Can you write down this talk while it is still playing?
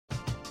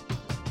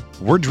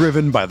We're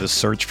driven by the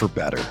search for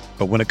better.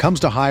 But when it comes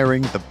to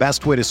hiring, the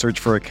best way to search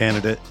for a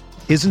candidate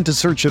isn't to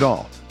search at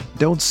all.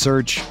 Don't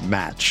search,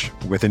 match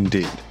with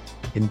Indeed.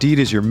 Indeed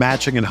is your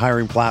matching and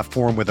hiring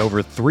platform with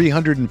over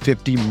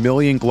 350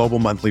 million global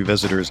monthly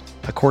visitors,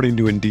 according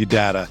to Indeed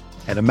data,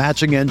 and a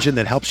matching engine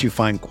that helps you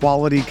find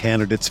quality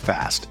candidates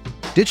fast.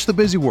 Ditch the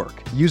busy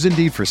work. Use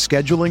Indeed for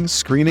scheduling,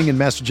 screening, and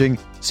messaging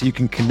so you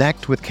can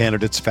connect with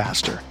candidates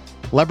faster.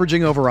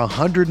 Leveraging over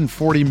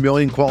 140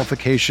 million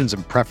qualifications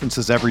and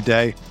preferences every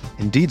day,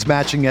 Indeed's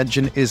matching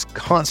engine is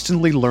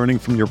constantly learning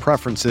from your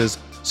preferences,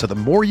 so the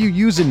more you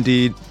use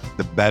Indeed,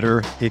 the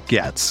better it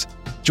gets.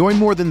 Join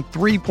more than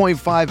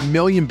 3.5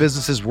 million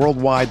businesses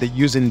worldwide that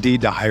use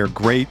Indeed to hire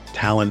great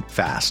talent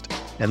fast.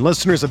 And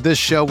listeners of this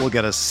show will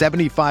get a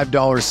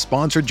 $75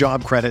 sponsored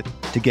job credit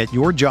to get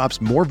your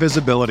jobs more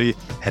visibility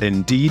at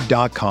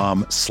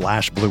Indeed.com/Blue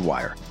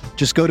Wire.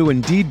 Just go to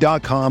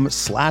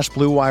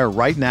Indeed.com/Blue Wire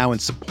right now and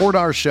support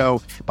our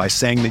show by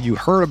saying that you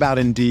heard about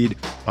Indeed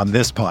on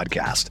this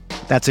podcast.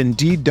 That's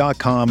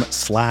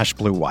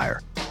Indeed.com/Blue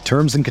Wire.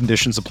 Terms and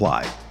conditions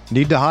apply.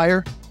 Need to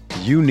hire?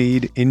 You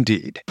need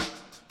Indeed.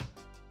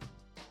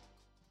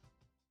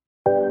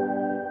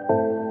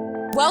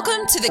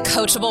 Welcome to the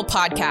Coachable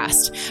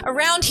Podcast.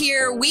 Around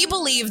here, we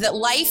believe that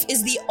life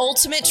is the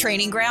ultimate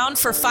training ground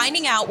for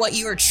finding out what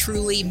you are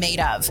truly made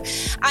of.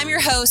 I'm your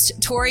host,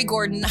 Tori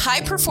Gordon,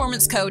 high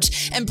performance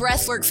coach and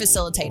breathwork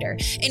facilitator.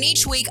 And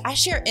each week, I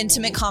share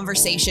intimate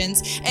conversations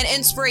and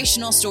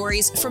inspirational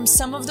stories from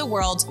some of the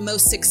world's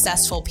most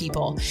successful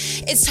people.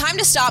 It's time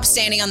to stop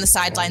standing on the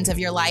sidelines of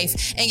your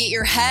life and get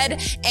your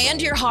head and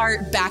your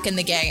heart back in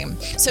the game.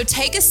 So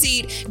take a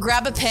seat,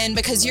 grab a pen,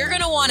 because you're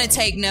going to want to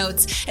take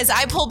notes as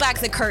I pull back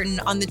the curtain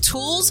on the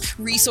tools,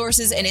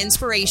 resources, and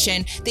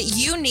inspiration that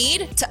you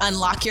need to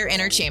unlock your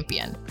inner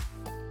champion.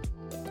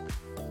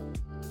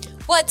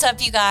 What's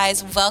up, you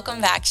guys?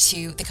 Welcome back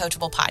to the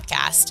Coachable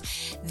Podcast.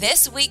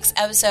 This week's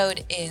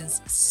episode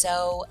is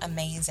so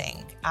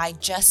amazing. I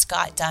just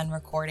got done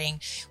recording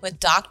with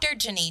Dr.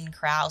 Jannine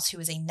Krause, who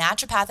is a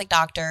naturopathic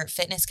doctor,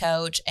 fitness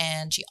coach,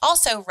 and she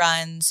also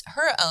runs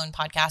her own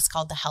podcast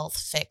called the Health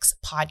Fix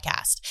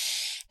Podcast.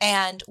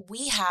 And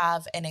we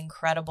have an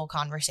incredible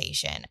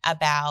conversation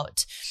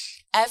about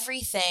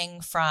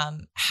everything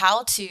from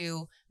how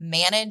to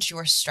manage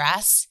your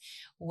stress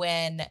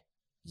when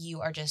you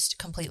are just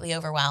completely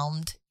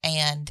overwhelmed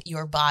and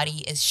your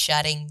body is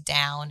shutting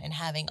down and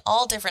having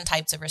all different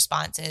types of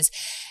responses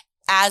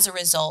as a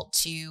result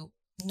to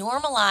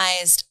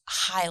normalized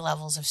high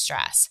levels of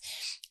stress,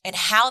 and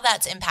how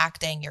that's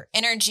impacting your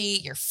energy,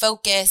 your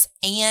focus,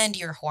 and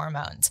your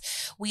hormones.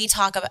 We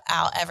talk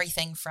about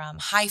everything from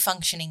high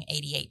functioning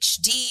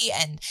ADHD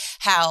and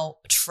how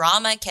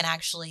trauma can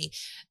actually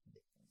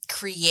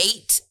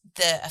create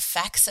the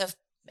effects of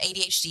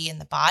ADHD in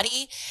the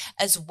body,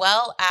 as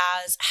well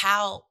as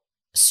how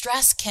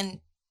stress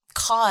can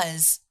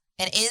cause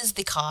and is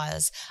the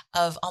cause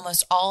of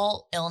almost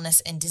all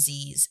illness and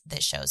disease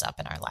that shows up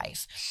in our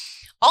life.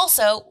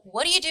 Also,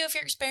 what do you do if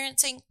you're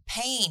experiencing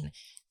pain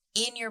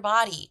in your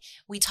body?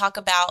 We talk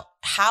about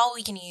how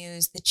we can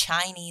use the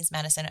Chinese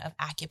medicine of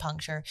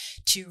acupuncture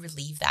to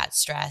relieve that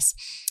stress.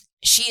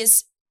 She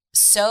is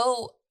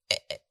so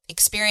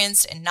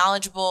experienced and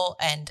knowledgeable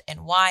and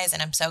wise,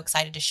 and I'm so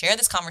excited to share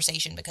this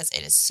conversation because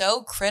it is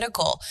so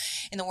critical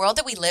in the world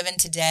that we live in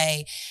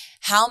today.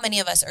 How many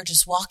of us are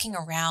just walking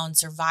around,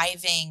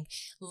 surviving,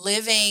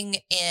 living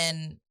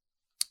in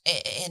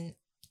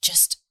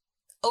just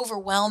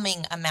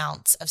overwhelming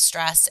amounts of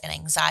stress and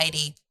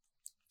anxiety,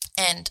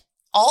 and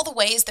all the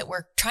ways that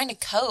we're trying to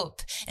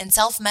cope and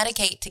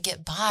self-medicate to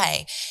get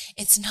by,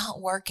 it's not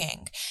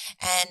working.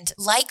 And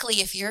likely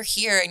if you're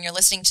here and you're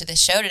listening to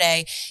this show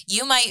today,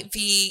 you might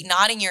be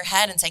nodding your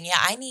head and saying, yeah,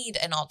 I need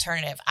an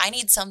alternative. I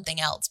need something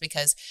else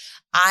because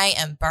I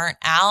am burnt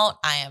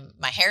out.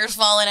 My hair's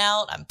falling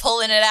out. I'm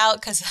pulling it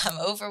out because I'm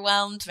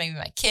overwhelmed. Maybe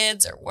my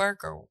kids or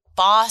work or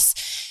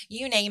boss,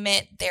 you name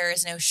it. There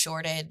is no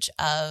shortage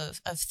of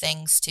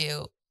things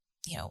to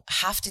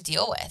have to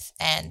deal with.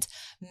 And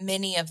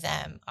many of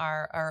them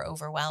are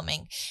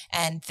overwhelming.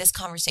 And this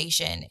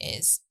conversation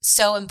is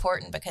so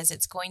important because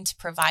it's going to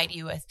provide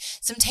you with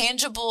some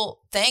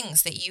tangible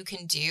things that you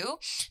can do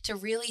to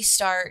really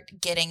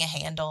start getting a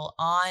handle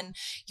on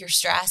your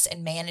stress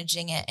and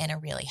managing it in a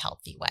really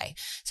healthy way.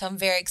 So I'm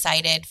very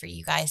excited for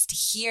you guys to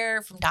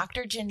hear from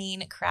Dr.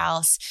 Jannine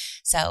Krause.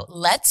 So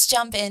let's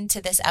jump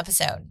into this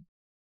episode.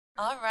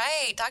 All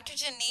right, Dr.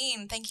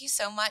 Jannine, thank you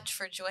so much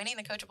for joining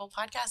the Coachable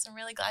Podcast. I'm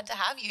really glad to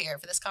have you here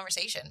for this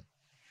conversation.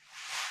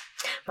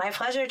 My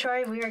pleasure,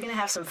 Tori. We are going to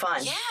have some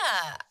fun.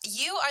 Yeah,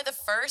 you are the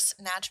first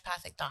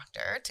naturopathic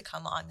doctor to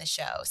come on the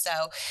show.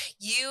 So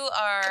you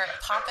are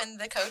popping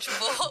the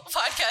Coachable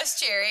Podcast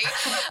cherry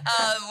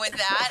with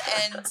that.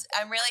 And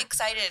I'm really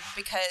excited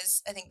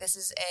because I think this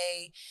is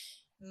a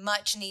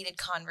much needed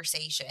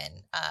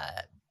conversation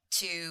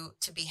to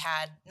be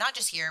had, not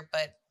just here,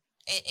 but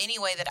any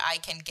way that I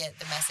can get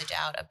the message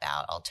out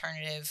about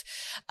alternative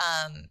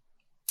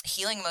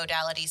healing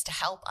modalities to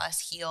help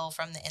us heal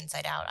from the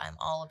inside out, I'm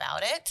all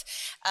about it,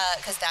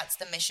 because that's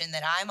the mission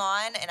that I'm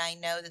on. And I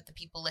know that the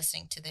people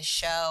listening to this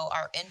show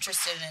are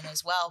interested in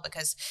as well,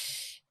 because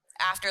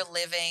after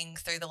living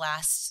through the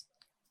last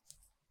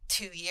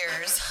 2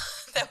 years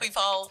that we've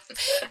all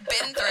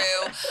been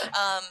through,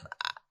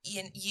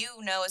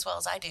 you know as well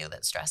as I do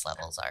that stress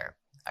levels are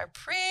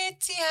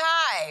pretty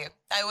high.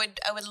 I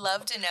would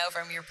love to know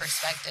from your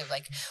perspective,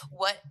 like,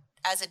 what,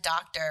 as a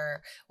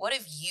doctor, what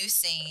have you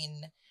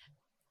seen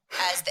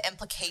as the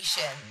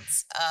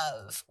implications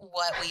of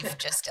what we've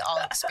just all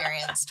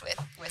experienced with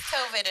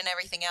COVID and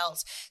everything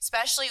else,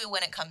 especially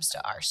when it comes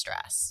to our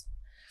stress?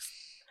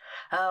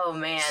 Oh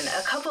man,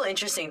 a couple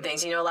interesting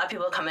things. A lot of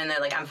people come in, they're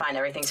like, I'm fine,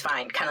 everything's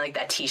fine. Kind of like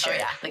that t-shirt. Oh,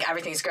 yeah. Like,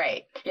 everything's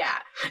great. Yeah.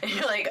 And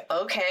you're like,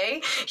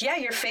 okay, yeah,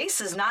 your face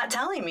is not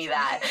telling me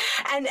that.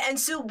 And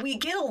so we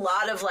get a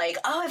lot of like,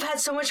 oh, I've had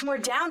so much more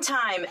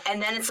downtime.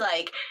 And then it's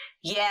like,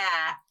 yeah,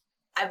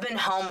 I've been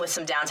home with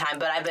some downtime,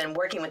 but I've been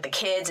working with the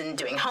kids and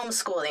doing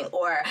homeschooling,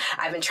 or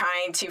I've been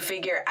trying to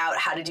figure out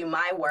how to do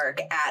my work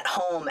at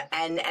home,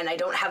 and I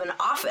don't have an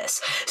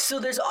office. So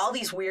there's all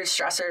these weird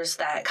stressors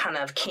that kind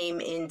of came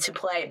into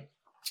play.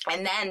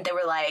 And then they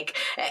were like,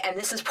 and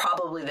this is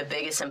probably the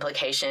biggest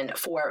implication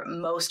for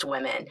most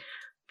women,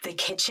 the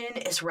kitchen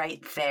is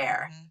right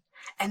there. Mm-hmm.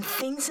 And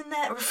things in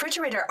that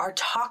refrigerator are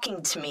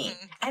talking to me,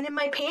 and in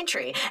my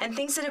pantry, and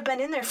things that have been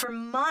in there for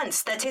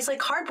months that taste like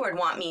cardboard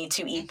want me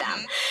to eat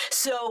them.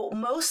 So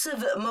most of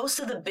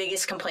the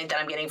biggest complaint that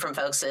I'm getting from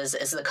folks is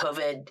the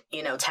COVID,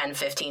 10,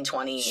 15,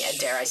 20,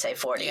 dare I say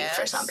 40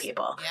 for some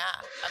people.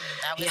 Yeah. I mean,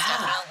 that was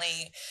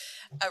definitely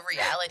a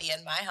reality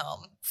in my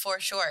home,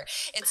 for sure.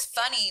 It's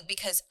funny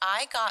because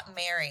I got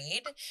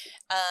married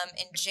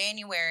in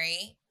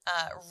January,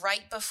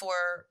 right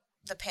before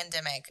the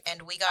pandemic,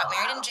 and we got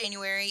married in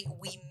January.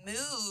 We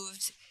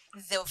moved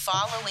the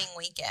following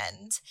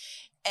weekend,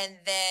 and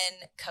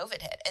then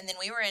COVID hit, and then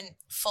we were in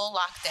full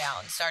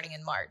lockdown starting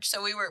in March.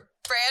 So we were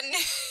brand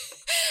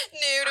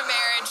new to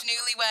marriage,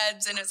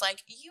 newlyweds, and it's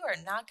like, you are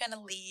not going to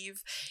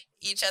leave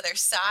each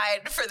other's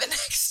side for the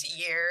next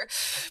year.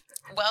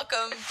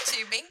 Welcome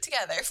to being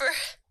together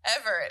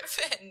forever.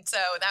 And so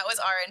that was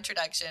our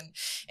introduction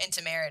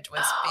into marriage,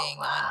 was being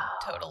on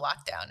total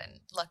lockdown.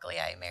 And luckily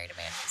I married a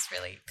man who's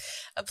really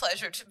a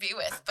pleasure to be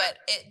with, but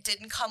it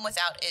didn't come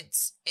without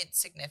its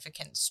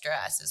significant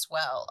stress as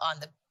well on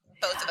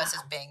both of us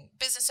as being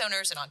business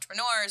owners and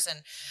entrepreneurs,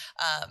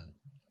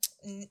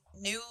 and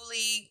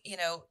newly,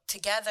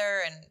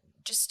 together, and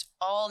just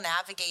all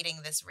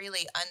navigating this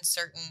really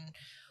uncertain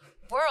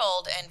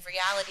world and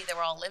reality that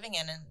we're all living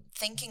in, and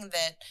thinking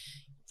that,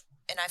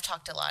 and I've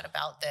talked a lot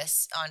about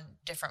this on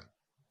different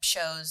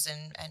shows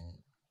and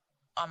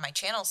on my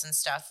channels and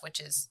stuff, which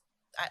is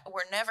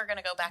we're never going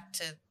to go back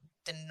to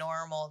the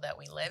normal that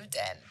we lived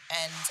in.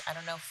 And I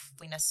don't know if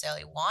we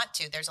necessarily want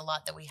to. There's a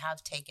lot that we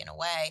have taken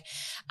away.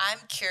 I'm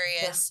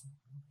curious,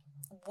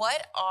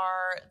 what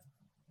are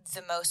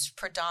the most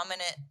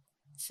predominant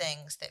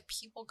things that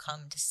people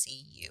come to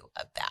see you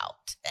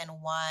about, and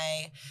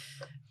why?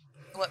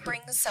 What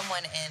brings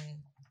someone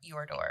in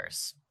your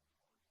doors?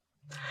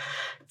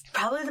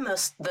 Probably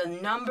the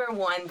number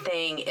one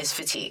thing is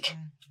fatigue.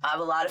 I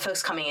have a lot of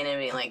folks coming in and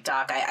being like,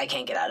 Doc, I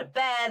can't get out of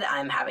bed.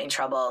 I'm having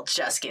trouble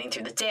just getting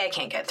through the day. I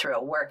can't get through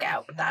a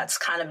workout. That's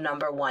kind of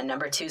number one.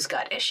 Number two is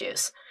gut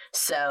issues.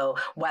 So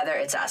whether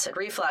it's acid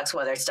reflux,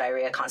 whether it's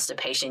diarrhea,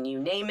 constipation, you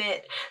name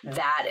it,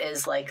 that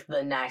is like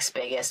the next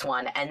biggest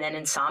one. And then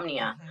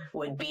insomnia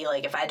would be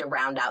like, if I had to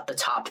round out the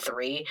top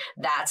three,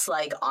 that's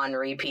like on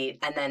repeat.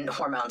 And then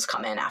hormones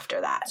come in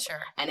after that. Sure.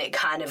 And it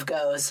kind of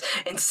goes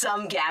in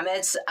some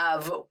gamuts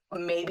of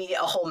maybe a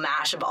whole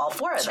mash of all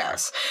four of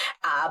those.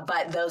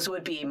 But those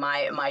would be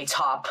my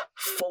top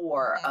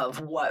four of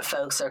what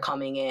folks are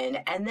coming in.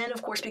 And then,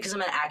 of course, because I'm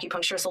an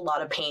acupuncturist, a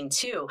lot of pain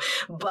too.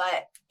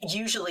 But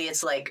usually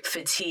it's like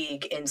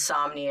fatigue,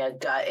 insomnia,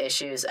 gut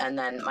issues, and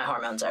then my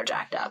hormones are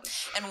jacked up.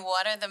 And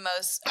what are the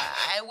most,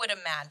 I would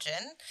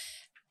imagine,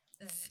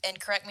 and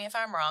correct me if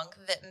I'm wrong,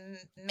 that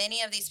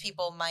many of these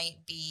people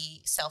might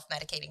be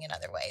self-medicating in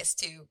other ways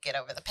to get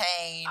over the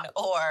pain,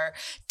 or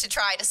to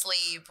try to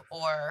sleep,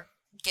 or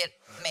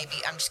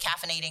maybe I'm just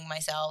caffeinating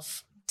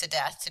myself to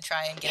death to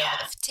try and get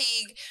over the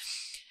fatigue.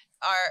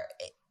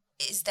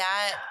 Is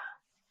that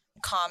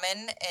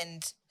common,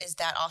 and is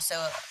that also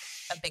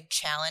a big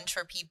challenge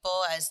for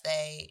people as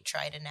they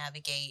try to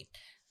navigate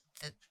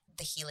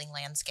the healing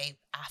landscape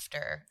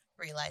after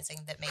realizing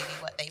that maybe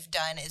what they've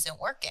done isn't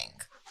working?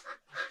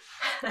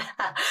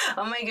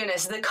 Oh my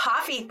goodness, the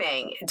coffee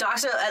thing.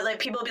 Docs are like,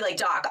 people will be like,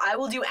 Doc, I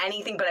will do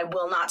anything, but I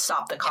will not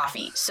stop the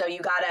coffee. So you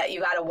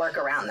gotta work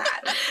around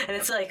that. And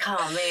it's like,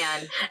 oh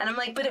man. And I'm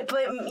like, but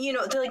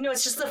they're like, no,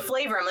 it's just the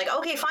flavor. I'm like,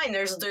 okay, fine.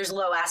 There's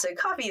low acid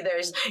coffee.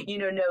 There's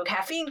no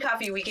caffeine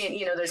coffee. We can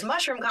there's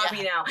mushroom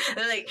coffee now.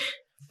 They're like,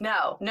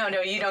 no,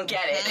 you don't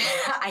get it.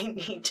 I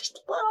need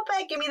just a little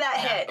bit. Give me that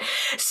hit.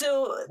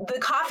 So the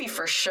coffee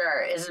for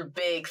sure is a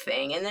big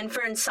thing. And then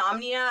for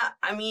insomnia,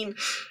 I mean,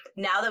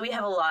 now that we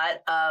have a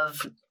lot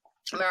of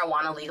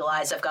marijuana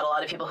legalized. I've got a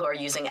lot of people who are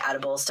using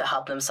edibles to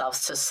help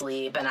themselves to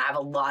sleep. And I have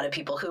a lot of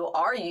people who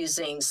are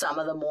using some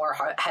of the more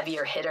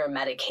heavier hitter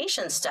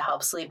medications to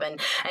help sleep, and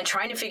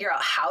trying to figure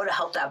out how to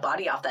help that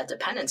body off that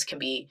dependence can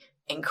be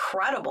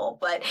incredible.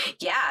 But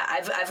yeah,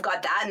 I've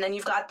got that. And then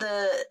you've got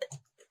the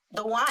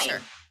wine. Sure.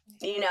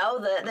 You know,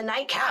 the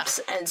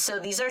nightcaps. And so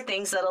these are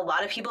things that a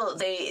lot of people,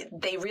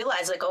 they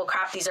realize like, oh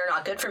crap, these are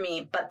not good for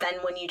me. But then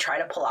when you try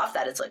to pull off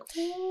that, it's like,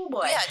 oh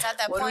boy. Yeah, it's at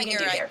that point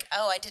you're like,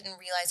 oh, I didn't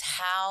realize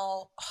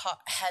how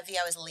heavy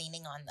I was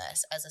leaning on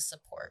this as a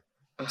support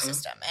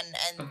system.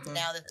 And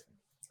now that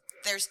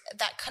there's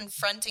that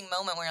confronting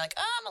moment where you're like,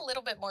 oh, I'm a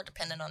little bit more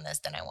dependent on this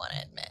than I want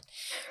to admit.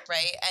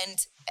 Right. And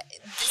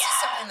this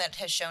is something that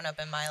has shown up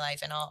in my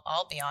life. And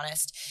I'll be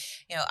honest,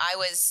 you know, I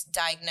was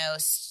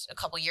diagnosed a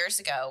couple years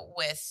ago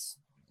with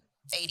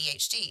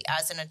ADHD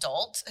as an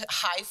adult,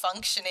 high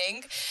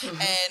functioning.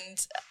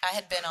 And I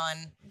had been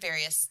on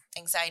various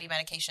anxiety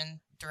medication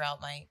throughout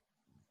my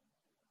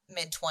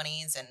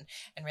mid-20s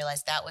and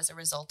realized that was a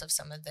result of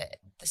some of the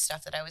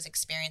stuff that I was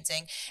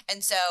experiencing.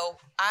 And so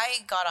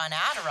I got on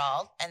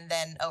Adderall, and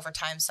then over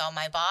time saw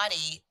my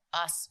body,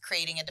 us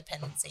creating a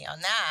dependency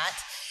on that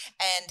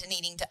and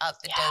needing to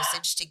up the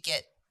dosage to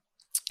get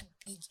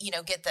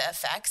the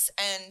effects.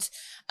 And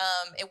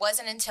it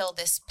wasn't until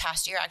this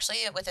past year, actually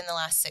within the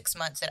last 6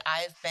 months, that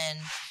I've been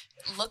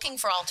looking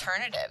for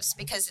alternatives,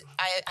 because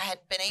I had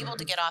been able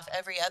to get off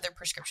every other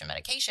prescription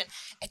medication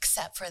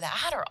except for the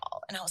Adderall.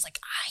 And I was like,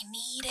 I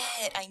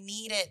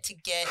need it to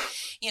get,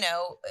 you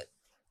know,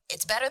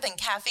 it's better than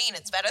caffeine.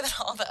 It's better than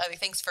all the other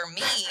things for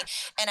me.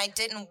 And I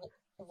didn't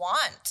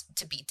want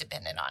to be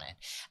dependent on it.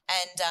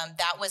 And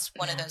that was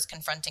one of those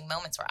confronting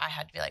moments where I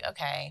had to be like,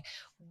 okay,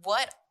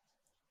 what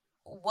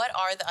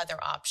are the other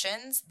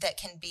options that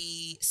can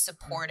be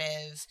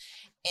supportive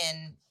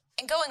in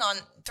going on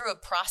through a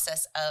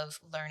process of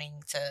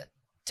learning to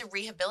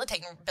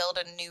rehabilitate and build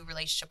a new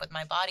relationship with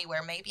my body,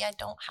 where maybe I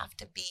don't have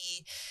to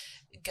be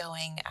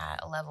going at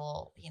a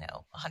level,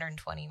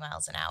 120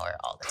 miles an hour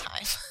all the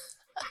time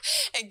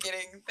and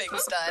getting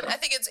things done. I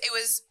think it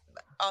was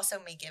also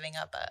me giving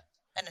up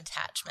an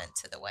attachment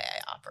to the way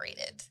I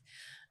operated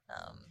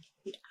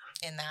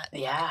in that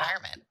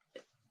environment.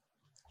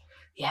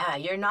 Yeah,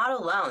 you're not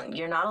alone.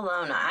 You're not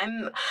alone.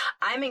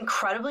 I'm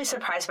incredibly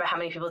surprised by how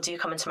many people do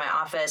come into my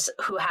office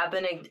who have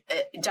been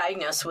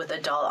diagnosed with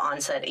adult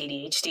onset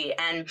ADHD.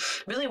 And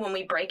really, when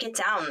we break it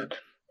down,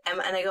 and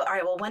I go, all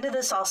right, well, when did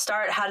this all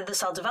start? How did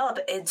this all develop?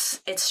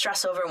 It's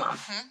stress overwhelm.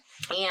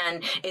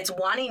 And it's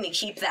wanting to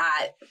keep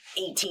that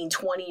 18,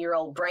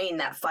 20-year-old brain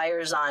that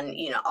fires on,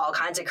 all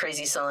kinds of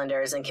crazy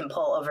cylinders and can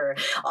pull over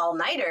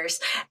all-nighters,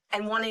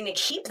 and wanting to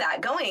keep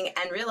that going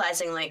and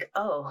realizing like,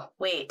 oh,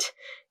 wait,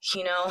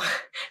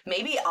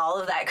 maybe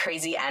all of that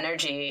crazy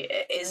energy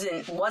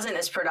wasn't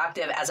as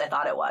productive as I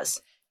thought it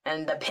was.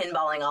 And the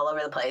pinballing all over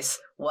the place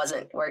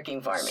wasn't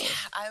working for me. Yeah,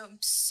 I'm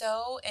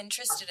so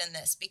interested in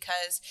this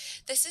because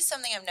this is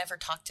something I've never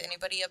talked to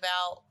anybody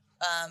about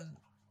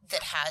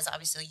that has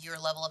obviously your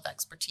level of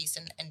expertise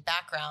and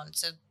background.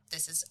 So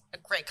this is a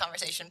great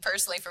conversation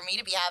personally for me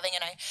to be having.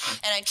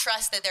 And I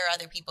trust that there are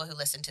other people who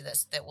listen to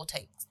this that will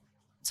take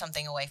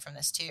something away from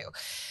this too.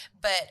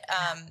 But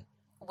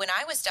when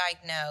I was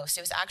diagnosed,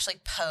 it was actually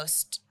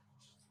post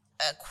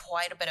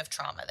quite a bit of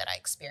trauma that I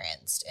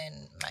experienced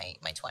in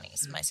my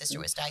 20s. My sister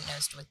was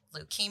diagnosed with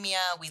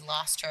leukemia. We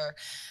lost her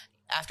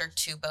after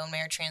 2 bone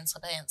marrow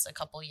transplants a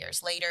couple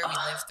years later. We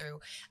lived through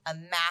a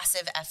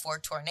massive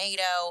F4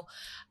 tornado,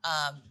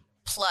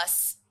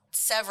 plus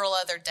several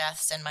other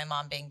deaths, and my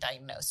mom being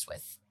diagnosed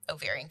with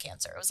ovarian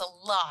cancer. It was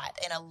a lot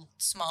in a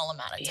small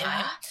amount of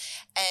time.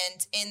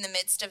 And in the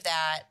midst of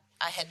that,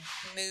 I had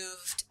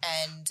moved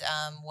and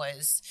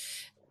was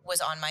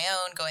on my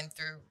own, going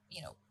through,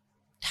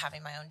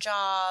 having my own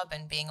job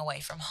and being away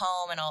from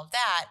home and all of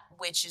that,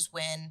 which is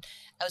when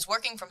I was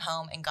working from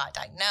home and got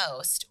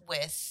diagnosed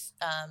with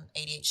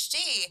ADHD.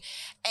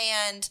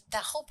 And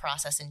that whole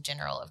process in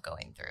general of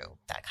going through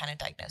that kind of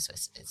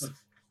diagnosis is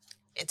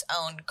its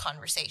own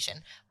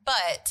conversation.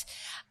 But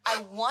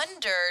I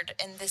wondered,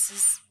 and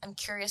I'm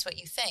curious what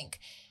you think,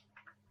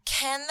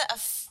 can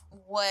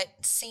what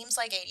seems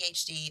like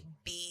ADHD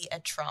be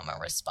a trauma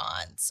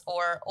response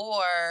or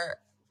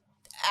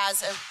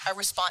as a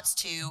response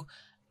to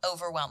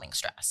overwhelming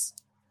stress?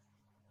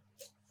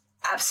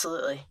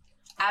 Absolutely.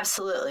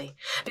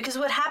 Because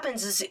what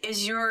happens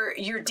is you're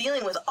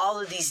dealing with all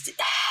of these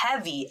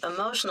heavy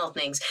emotional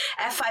things.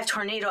 F5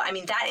 tornado, I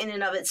mean, that in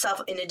and of itself,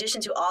 in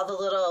addition to all the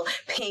little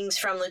pings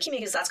from leukemia,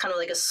 because that's kind of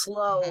like a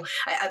slow,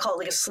 I call it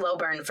like a slow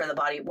burn for the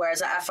body.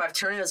 Whereas an F5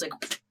 tornado is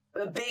like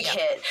a big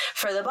hit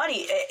for the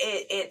body.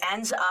 It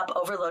ends up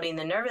overloading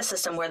the nervous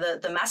system, where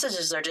the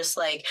messages are just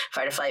like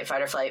fight or flight,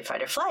 fight or flight,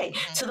 fight or flight,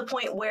 to the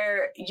point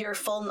where your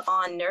full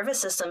on nervous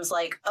system's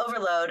like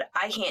overload.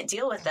 I can't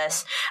deal with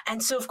this.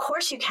 And so of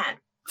course you can't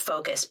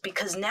focus,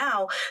 because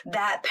now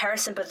that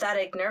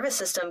parasympathetic nervous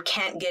system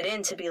can't get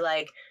in to be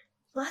like,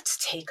 let's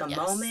take a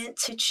moment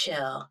to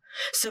chill.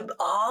 So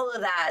all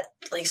of that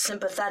like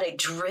sympathetic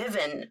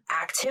driven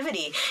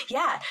activity,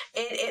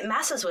 it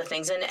messes with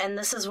things. And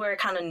this is where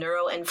kind of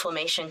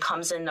neuroinflammation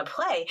comes into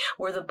play,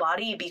 where the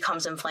body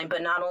becomes inflamed.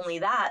 But not only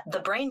that, the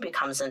brain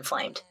becomes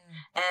inflamed.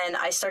 And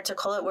I start to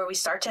call it where we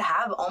start to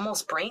have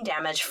almost brain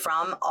damage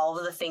from all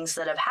of the things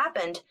that have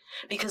happened,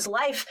 because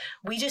life,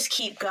 we just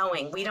keep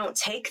going. We don't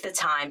take the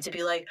time to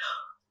be like,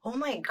 oh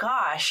my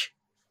gosh,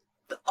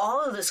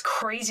 all of this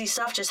crazy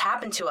stuff just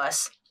happened to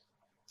us.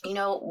 You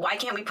know, why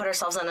can't we put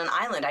ourselves on an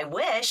island? I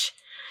wish,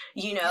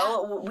 we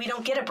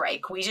don't get a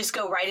break. We just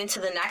go right into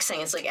the next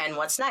thing. It's like, and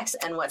what's next?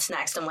 And what's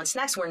next? And what's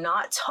next? We're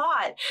not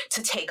taught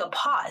to take a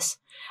pause.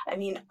 I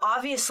mean,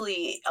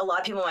 obviously, a lot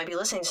of people might be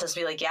listening to this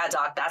and be like, yeah,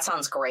 doc, that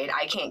sounds great.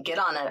 I can't get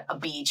on a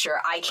beach,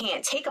 or I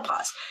can't take a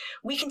pause.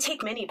 We can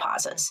take mini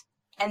pauses.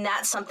 And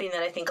that's something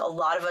that I think a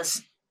lot of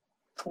us,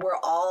 we're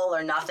all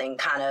or nothing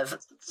kind of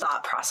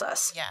thought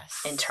process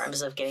in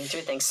terms of getting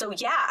through things. So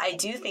I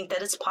do think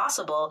that it's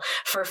possible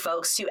for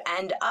folks to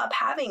end up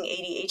having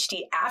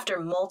ADHD after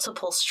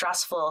multiple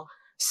stressful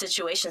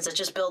situations that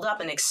just build up,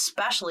 and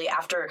especially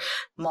after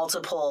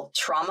multiple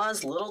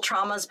traumas, little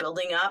traumas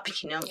building up,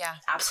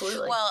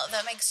 absolutely. Well,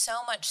 that makes so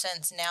much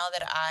sense now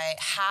that I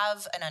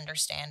have an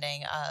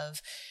understanding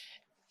of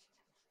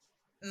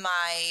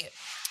my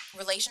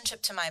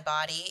relationship to my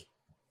body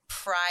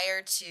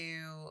prior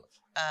to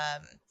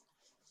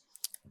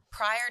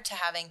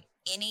having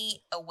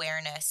any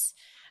awareness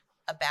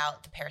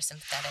about the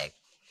parasympathetic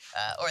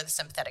or the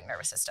sympathetic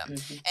nervous system,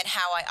 and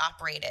how I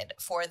operated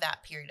for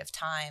that period of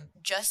time,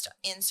 just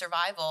in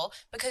survival,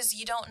 because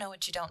you don't know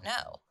what you don't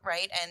know,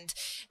 right? And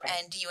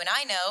you and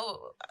I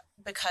know,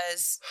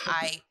 because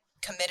I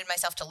committed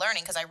myself to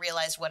learning, because I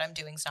realized what I'm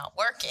doing is not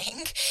working.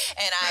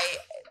 And I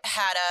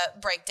had a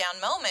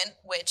breakdown moment,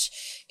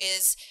 which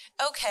is,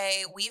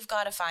 okay, we've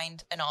got to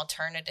find an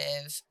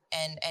alternative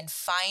and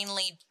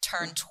finally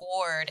turn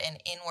toward and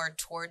inward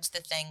towards the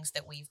things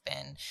that we've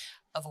been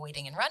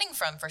avoiding and running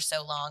from for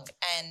so long.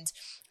 And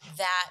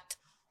that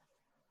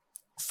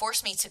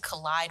forced me to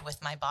collide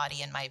with my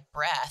body and my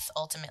breath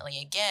ultimately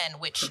again,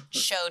 which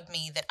showed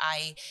me that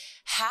I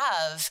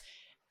have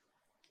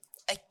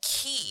a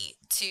key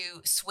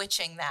to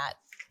switching that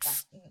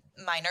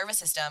my nervous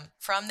system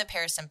from the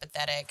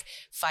parasympathetic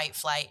fight,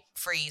 flight,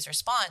 freeze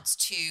response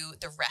to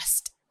the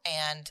rest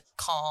and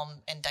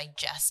calm and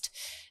digest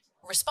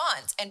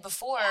response. And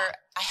before,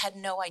 I had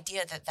no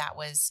idea that that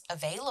was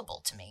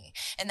available to me.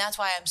 And that's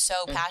why I'm so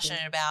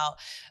passionate about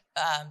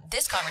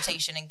this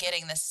conversation and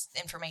getting this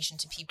information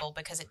to people,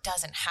 because it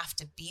doesn't have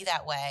to be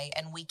that way.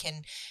 And we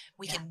can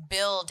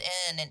build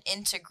in and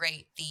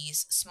integrate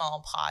these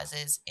small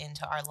pauses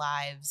into our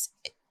lives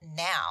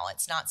now.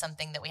 It's not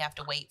something that we have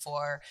to wait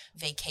for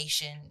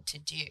vacation to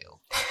do.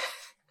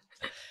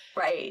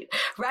 Right.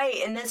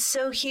 And that's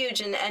so huge.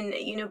 And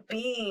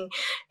being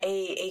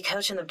a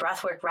coach in the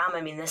breathwork realm,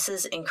 I mean, this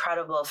is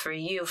incredible for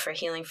you, for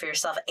healing for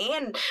yourself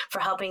and for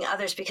helping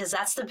others, because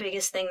that's the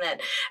biggest thing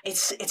that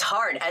it's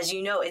hard. As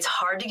you know, it's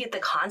hard to get the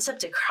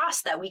concept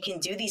across that we can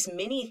do these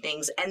mini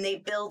things and they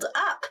build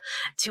up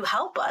to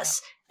help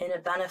us in a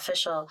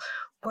beneficial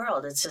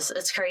world.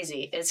 It's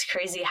crazy. It's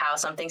crazy how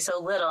something so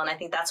little, and I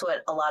think that's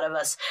what a lot of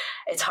us,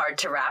 it's hard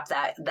to wrap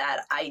that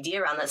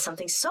idea around, that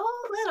something so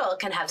little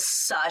can have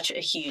such a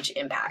huge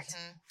impact.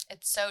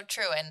 It's so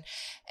true.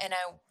 And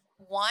I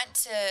want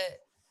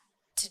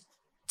to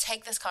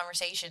take this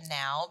conversation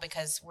now,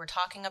 because we're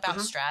talking about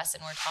stress,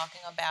 and we're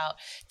talking about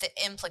the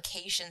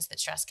implications that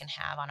stress can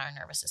have on our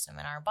nervous system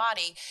and our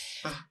body.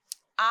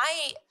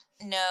 I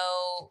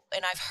know,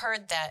 and I've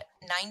heard that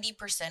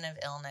 90% of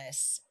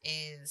illness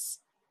is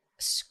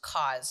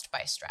caused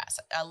by stress.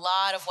 A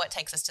lot of what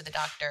takes us to the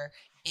doctor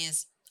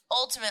is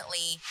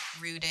ultimately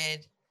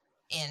rooted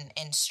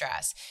in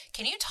stress.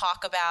 Can you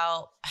talk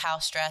about how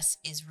stress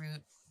is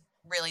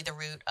really the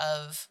root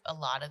of a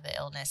lot of the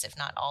illness, if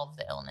not all of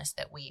the illness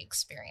that we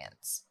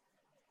experience?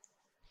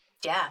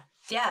 Yeah.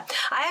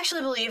 I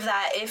actually believe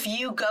that if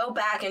you go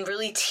back and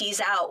really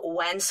tease out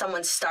when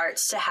someone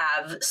starts to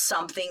have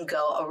something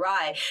go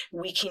awry,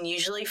 we can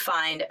usually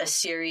find a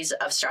series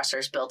of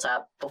stressors built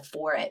up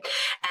before it.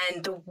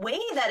 And the way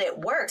that it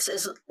works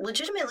is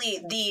legitimately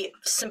the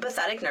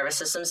sympathetic nervous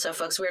system. So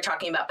folks, we were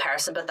talking about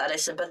parasympathetic,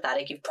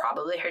 sympathetic. You've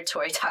probably heard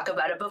Tori talk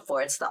about it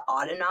before. It's the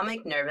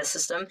autonomic nervous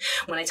system.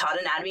 When I taught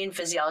anatomy and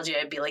physiology,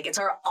 I'd be like, it's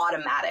our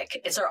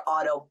automatic, it's our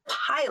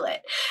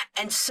autopilot.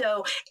 And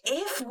so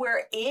if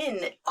we're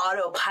in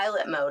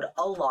autopilot mode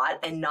a lot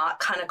and not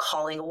kind of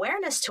calling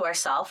awareness to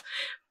ourselves,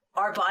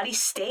 our body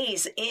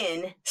stays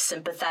in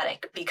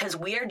sympathetic, because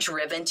we are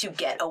driven to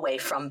get away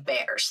from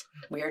bears.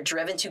 We are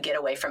driven to get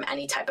away from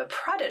any type of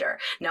predator.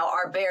 Now,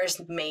 our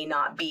bears may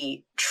not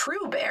be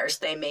true bears.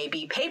 They may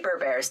be paper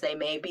bears. They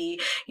may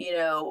be,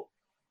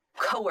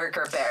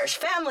 coworker bears,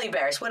 family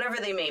bears, whatever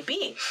they may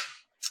be.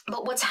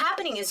 But what's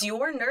happening is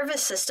your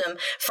nervous system,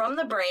 from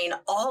the brain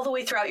all the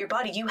way throughout your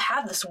body, you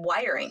have this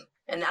wiring.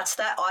 And that's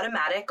that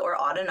automatic or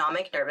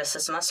autonomic nervous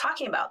system I was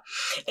talking about.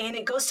 And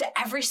it goes to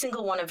every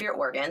single one of your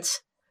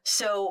organs,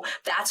 So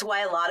that's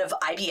why a lot of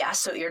IBS,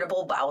 so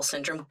irritable bowel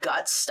syndrome,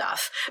 gut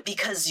stuff,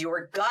 because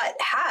your gut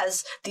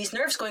has these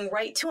nerves going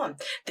right to them.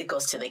 It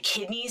goes to the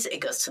kidneys, it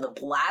goes to the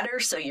bladder.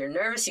 So you're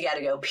nervous, you got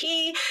to go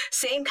pee.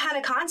 Same kind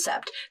of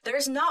concept.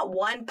 There's not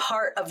one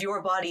part of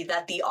your body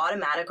that the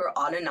automatic or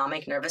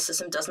autonomic nervous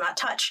system does not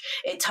touch.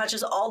 It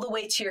touches all the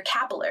way to your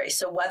capillaries.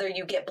 So whether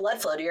you get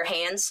blood flow to your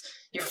hands,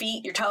 your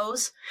feet, your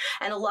toes.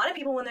 And a lot of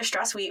people, when they're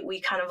stressed, we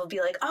kind of will be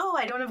like, oh,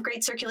 I don't have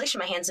great circulation.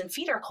 My hands and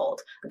feet are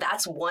cold.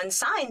 That's one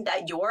sign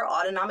that your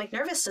autonomic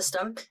nervous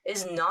system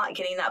is not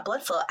getting that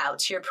blood flow out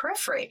to your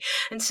periphery.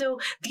 And so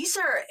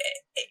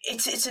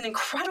it's an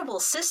incredible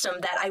system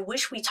that I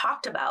wish we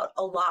talked about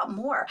a lot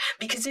more.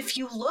 Because if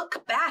you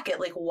look back at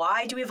like,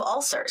 why do we have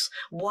ulcers?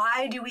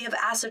 Why do we have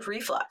acid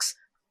reflux?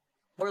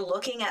 We're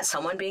looking at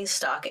someone being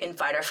stuck in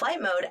fight or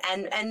flight mode,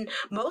 and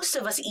most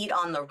of us eat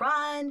on the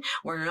run.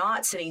 We're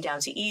not sitting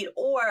down to eat,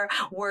 or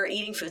we're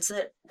eating foods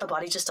that the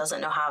body just doesn't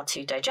know how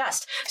to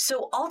digest.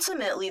 So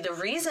ultimately, the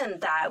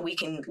reason that we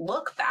can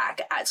look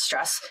back at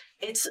stress,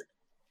 it's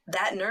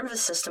that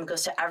nervous system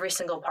goes to every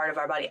single part of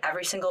our body,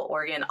 every single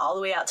organ, all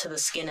the way out to the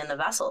skin and the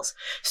vessels.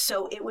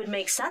 So it would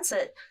make sense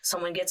that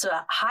someone gets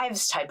a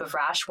hives type of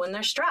rash when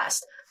they're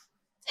stressed.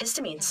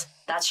 Histamines,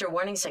 that's your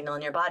warning signal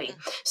in your body.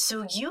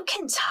 So you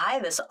can tie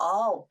this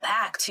all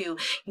back to,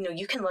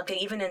 you can look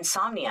at even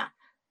insomnia.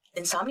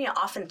 Insomnia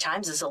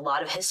oftentimes is a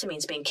lot of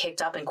histamines being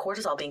kicked up and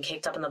cortisol being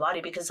kicked up in the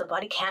body because the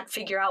body can't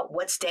figure out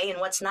what's day and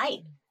what's night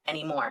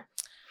anymore.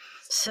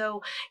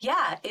 So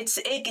yeah,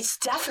 it's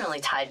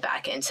definitely tied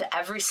back into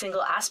every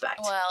single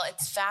aspect. Well,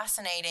 it's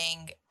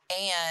fascinating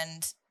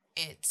and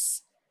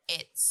it's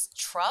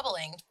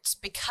troubling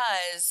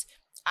because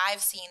I've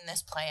seen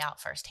this play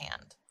out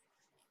firsthand.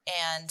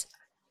 And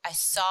I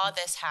saw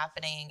this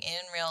happening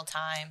in real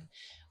time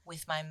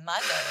with my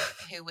mother,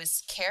 who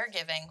was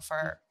caregiving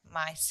for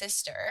my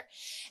sister,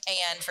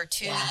 and for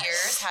 2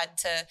 years had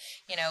to,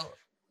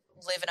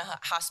 live in a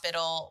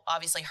hospital.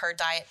 Obviously, her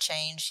diet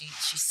changed.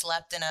 She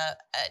slept in a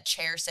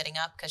chair sitting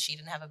up because she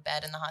didn't have a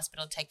bed in the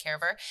hospital to take care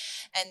of her.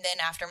 And then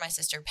after my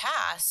sister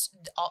passed,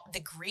 the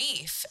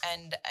grief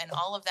and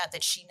all of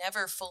that she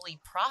never fully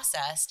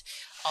processed,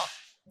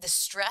 the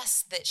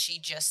stress that she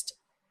just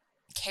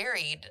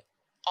carried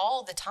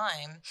all the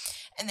time,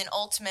 and then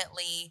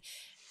ultimately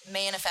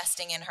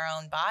manifesting in her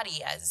own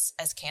body as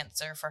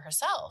cancer for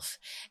herself.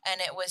 And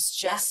it was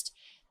just,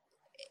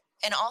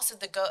 and also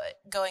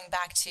going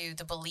back to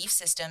the belief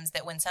systems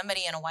that when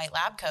somebody in a white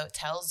lab coat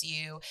tells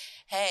you,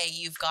 hey,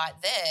 you've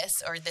got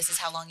this, or this is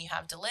how long you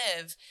have to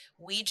live,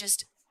 we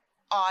just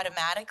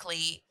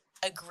automatically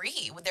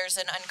agree. There's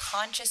an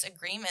unconscious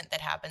agreement that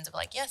happens of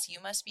like, yes,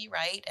 you must be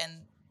right,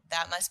 and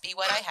that must be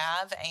what I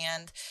have.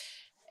 And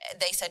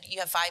they said,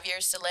 you have 5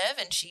 years to live,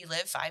 and she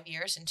lived 5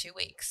 years and 2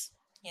 weeks,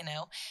 and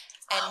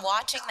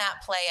watching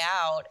that play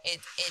out,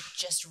 it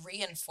just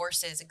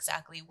reinforces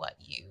exactly what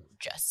you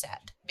just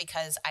said,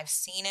 because I've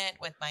seen it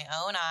with my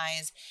own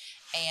eyes,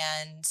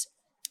 and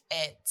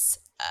it's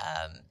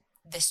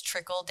this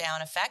trickle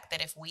down effect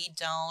that if we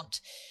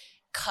don't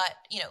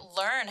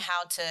learn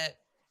how to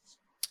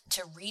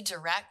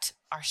redirect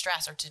our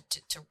stress, or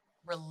to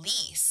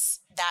release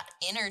that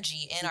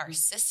energy in our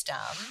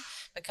system,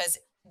 because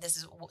this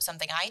is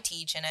something I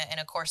teach in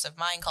a course of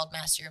mine called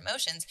Master Your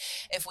Emotions.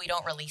 If we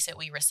don't release it,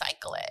 we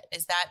recycle it.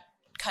 Is that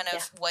kind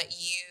of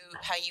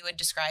how you would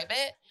describe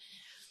it?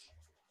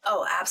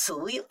 Oh,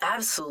 absolutely.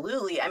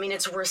 Absolutely. I mean,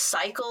 it's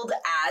recycled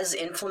as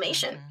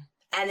inflammation,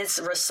 and it's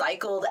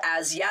recycled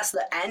as,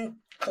 the end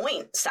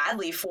point,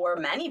 sadly, for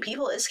many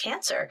people is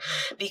cancer,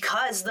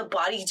 because the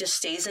body just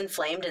stays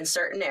inflamed in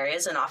certain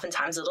areas, and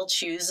oftentimes it'll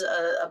choose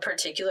a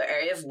particular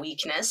area of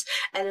weakness,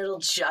 and it'll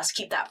just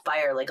keep that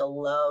fire like a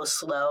low,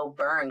 slow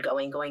burn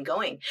going.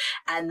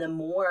 And the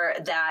more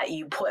that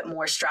you put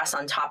more stress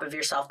on top of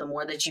yourself, the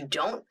more that you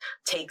don't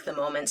take the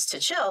moments to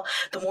chill,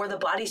 the more the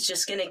body's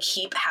just going to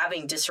keep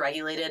having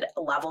dysregulated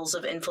levels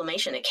of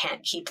inflammation. It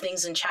can't keep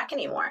things in check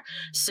anymore.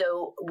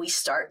 So we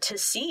start to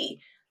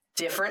see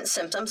different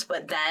symptoms,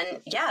 but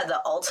then,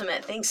 the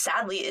ultimate thing,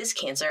 sadly, is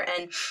cancer.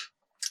 And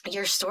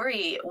your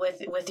story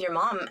with your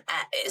mom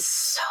is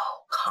so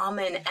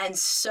common. And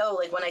so,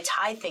 like, when I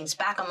tie things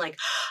back, I'm like,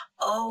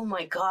 oh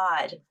my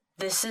God,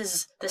 this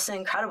is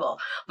incredible.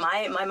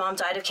 My mom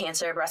died of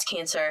cancer, breast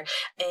cancer,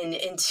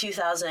 in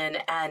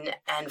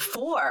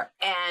 2004.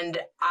 And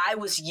I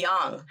was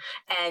young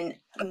and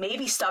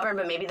maybe stubborn,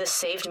 but maybe this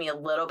saved me a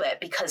little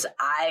bit, because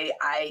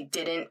I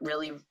didn't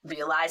really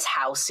realize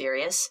how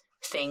serious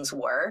things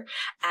were.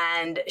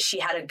 And she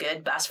had a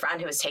good best friend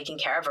who was taking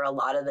care of her a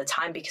lot of the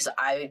time, because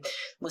I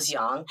was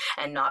young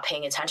and not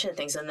paying attention to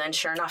things. And then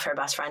sure enough, her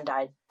best friend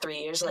died 3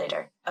 years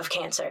later of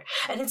cancer.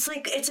 And it's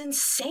like, it's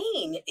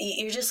insane.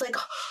 You're just like,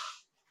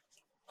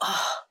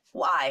 oh,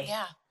 why?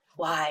 Yeah.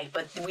 Why?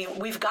 But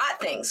we've got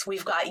things.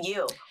 We've got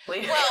you.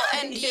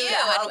 And you,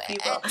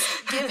 and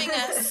giving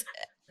us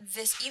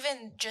this,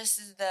 even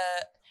just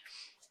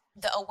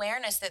the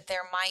awareness that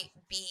there might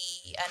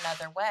be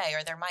another way,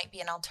 or there might be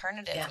an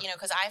alternative, you know,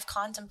 because I've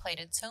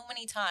contemplated so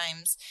many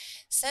times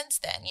since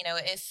then, you know,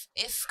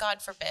 if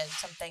God forbid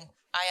something,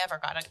 I ever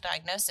got a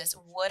diagnosis,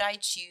 would I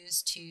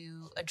choose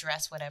to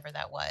address whatever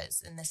that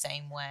was in the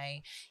same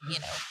way, you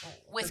know,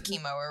 with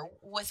chemo or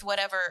with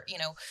whatever, you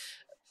know,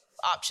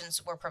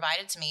 options were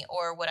provided to me,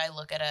 or would I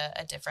look at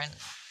a different,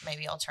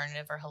 maybe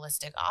alternative or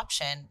holistic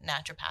option,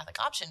 naturopathic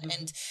option?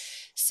 And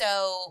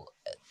so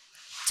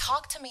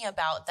talk to me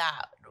about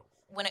that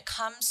when it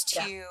comes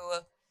to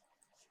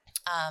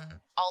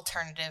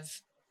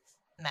alternative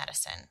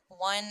medicine.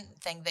 One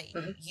thing that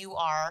you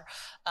are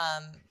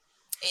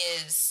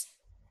is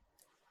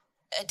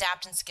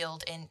adept and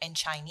skilled in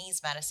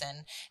Chinese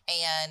medicine,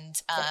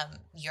 and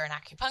you're an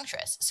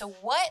acupuncturist. So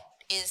what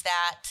is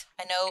that?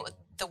 I know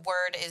the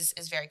word is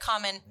very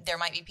common. There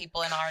might be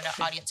people in our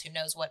audience who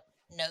knows what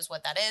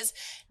that is,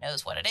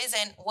 knows what it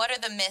isn't. What are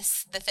the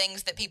myths, the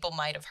things that people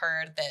might have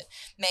heard that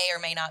may or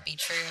may not be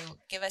true?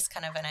 Give us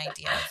kind of an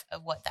idea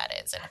of what that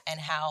is, and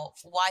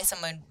why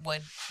someone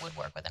would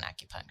work with an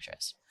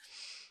acupuncturist.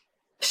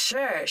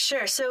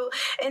 Sure. So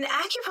an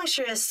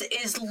acupuncturist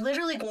is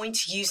literally going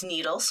to use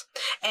needles,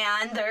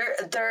 and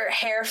they're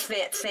hair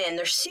thin.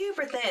 They're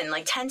super thin,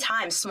 like 10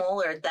 times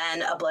smaller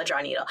than a blood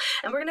draw needle.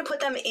 And we're going to put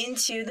them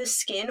into the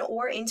skin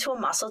or into a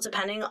muscle,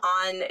 depending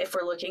on if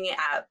we're looking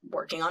at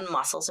working on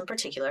muscles in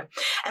particular.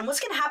 And what's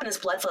going to happen is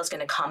blood flow is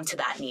going to come to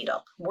that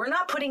needle. We're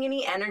not putting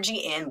any energy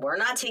in. We're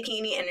not taking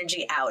any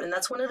energy out. And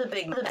that's one of the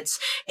big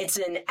myths.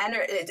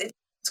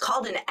 It's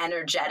called an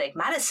energetic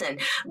medicine,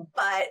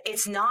 but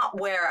it's not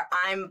where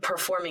I'm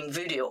performing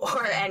voodoo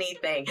or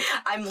anything.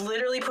 I'm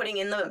literally putting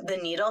in the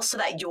needle so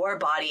that your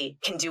body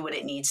can do what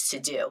it needs to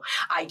do.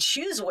 I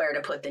choose where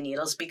to put the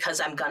needles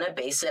because I'm going to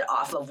base it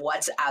off of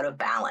what's out of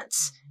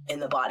balance in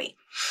the body.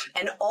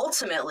 And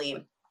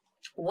ultimately,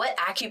 what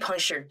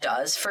acupuncture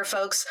does for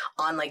folks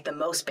on like the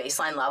most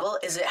baseline level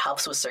is it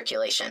helps with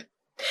circulation.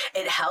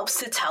 It helps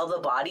to tell the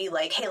body,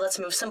 like, hey, let's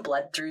move some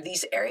blood through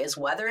these areas,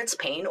 whether it's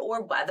pain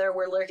or whether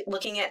we're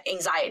looking at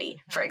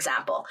anxiety, for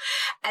example.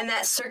 And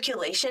that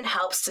circulation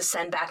helps to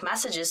send back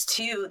messages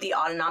to the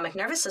autonomic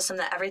nervous system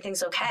that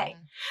everything's okay.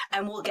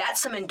 And we'll get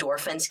some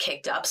endorphins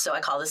kicked up. So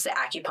I call this the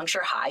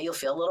acupuncture high. You'll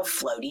feel a little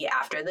floaty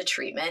after the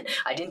treatment.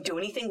 I didn't do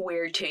anything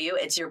weird to you.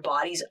 It's your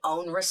body's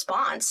own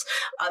response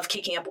of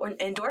kicking up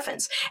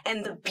endorphins.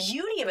 And the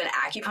beauty of an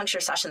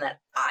acupuncture session that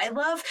I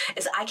love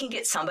is I can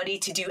get somebody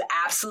to do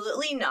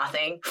absolutely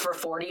nothing for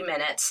 40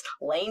 minutes,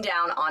 laying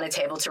down on a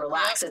table to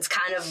relax. It's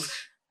kind of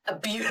a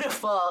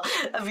beautiful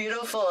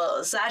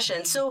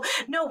session. So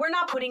no, we're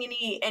not putting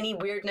any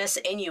weirdness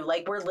in you.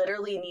 Like, we're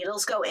literally,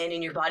 needles go in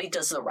and your body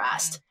does the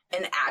rest.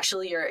 And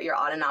actually your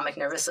autonomic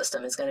nervous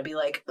system is going to be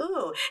like,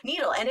 ooh,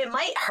 needle. And it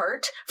might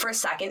hurt for a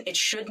second. It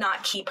should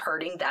not keep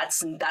hurting.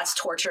 That's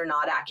torture,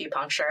 not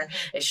acupuncture.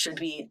 It should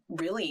be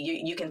really,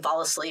 you can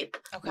fall asleep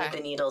with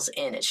the needles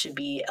in. It should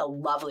be a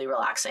lovely,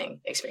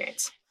 relaxing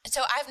experience.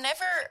 So I've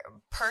never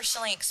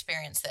personally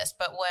experienced this,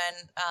 but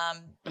when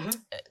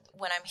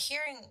I'm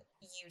hearing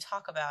you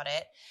talk about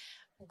it,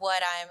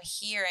 what I'm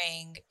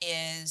hearing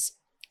is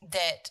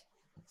that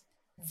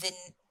the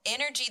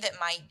energy that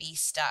might be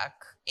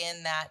stuck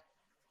in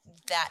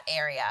that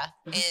area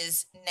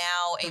is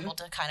now able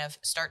to kind of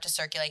start to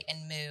circulate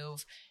and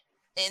move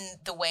in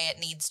the way it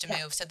needs to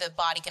move, so the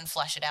body can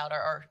flush it out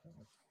or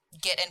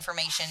get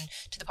information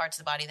to the parts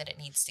of the body that it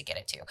needs to get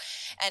it to.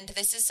 And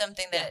this is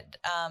something that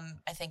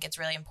I think it's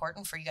really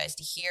important for you guys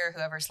to hear,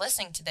 whoever's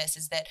listening to this,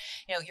 is that,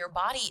 you know, your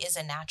body is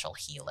a natural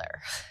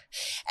healer.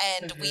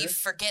 And we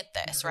forget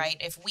this, right?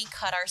 If we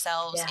cut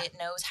ourselves, it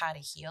knows how to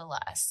heal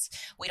us.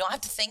 We don't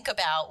have to think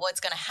about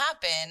what's going to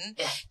happen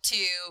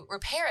to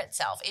repair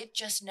itself. It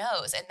just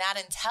knows. And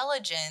that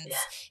intelligence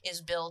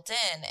is built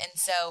in. And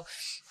so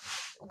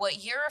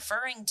what you're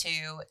referring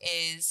to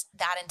is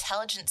that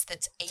intelligence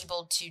that's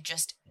able to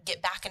just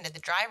get back into the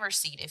driver's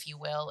seat, if you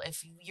will.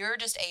 If you're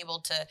just able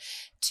to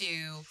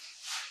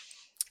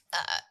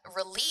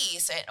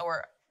release it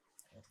or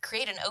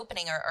create an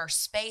opening or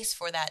space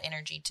for that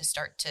energy to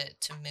start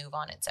to move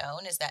on its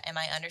own. Am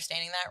I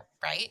understanding that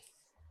right?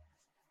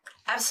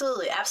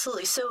 Absolutely.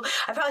 So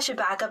I probably should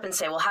back up and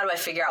say, well, how do I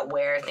figure out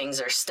where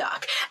things are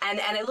stuck? And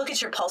I look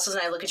at your pulses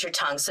and I look at your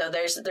tongue. So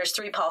there's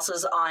 3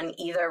 pulses on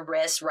either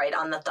wrist, right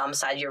on the thumb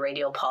side, your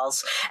radial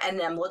pulse, and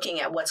then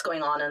looking at what's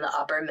going on in the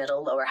upper,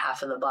 middle, lower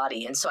half of the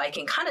body. And so I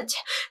can kind of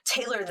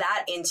tailor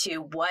that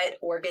into what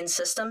organ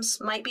systems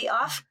might be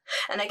off.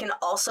 And I can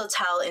also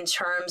tell in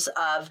terms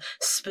of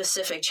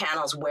specific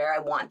channels where I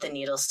want the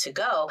needles to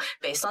go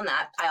based on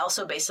that. I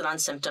also base it on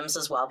symptoms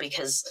as well,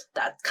 because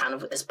that kind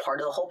of is part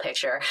of the whole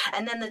picture.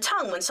 And then the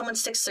tongue, when someone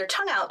sticks their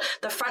tongue out,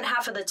 the front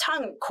half of the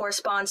tongue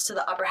corresponds to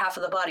the upper half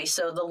of the body,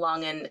 so the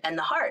lung and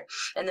the heart.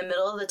 And the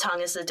middle of the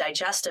tongue is the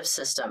digestive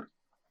system.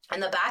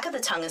 And the back of the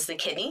tongue is the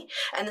kidney,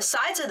 and the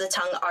sides of the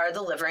tongue are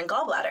the liver and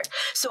gallbladder.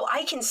 So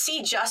I can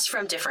see just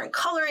from different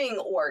coloring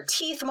or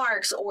teeth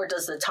marks, or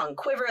does the tongue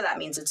quiver? That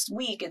means it's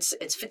weak,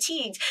 it's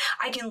fatigued.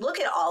 I can look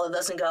at all of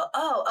those and go,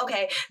 oh,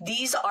 okay,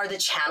 these are the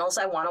channels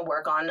I want to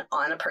work on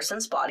a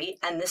person's body,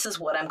 and this is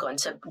what I'm going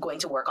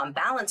to work on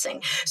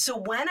balancing. So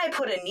when I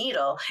put a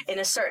needle in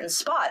a certain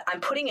spot,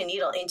 I'm putting a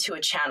needle into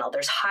a channel.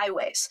 There's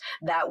highways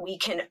that we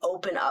can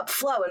open up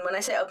flow. And when I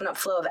say open up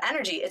flow of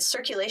energy, it's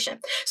circulation.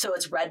 So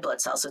it's red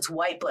blood cells, it's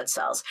white blood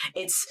cells,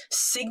 it's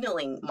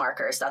signaling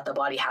markers that the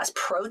body has,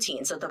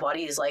 proteins that the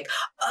body is like,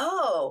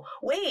 oh,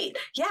 wait,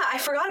 yeah, I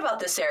forgot about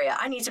this area.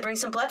 I need to bring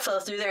some blood flow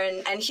through there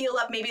and heal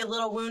up maybe a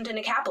little wound in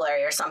a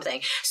capillary or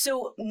something.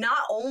 So not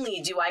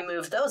only do I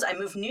move those, I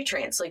move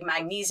nutrients like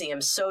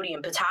magnesium,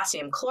 sodium,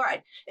 potassium,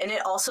 chloride. And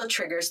it also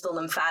triggers the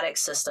lymphatic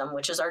system,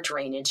 which is our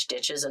drainage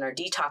ditches and our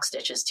detox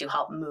ditches, to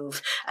help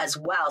move as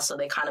well. So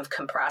they kind of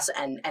compress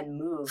and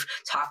move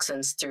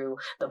toxins through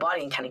the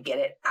body and kind of get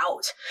it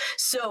out.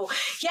 So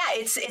yeah,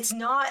 it's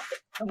not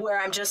where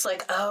I'm just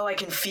like, oh, I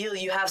can feel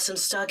you have some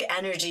stuck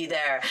energy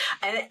there.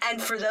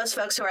 And for those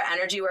folks who are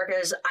energy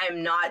workers,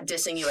 I'm not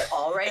dissing you at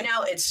all right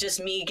now. It's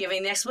just me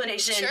giving the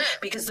explanation, sure,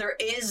 because there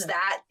is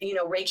that,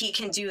 Reiki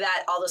can do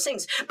that, all those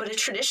things. But a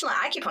traditional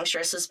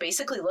acupuncturist is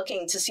basically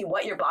looking to see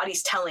what your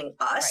body's telling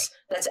us,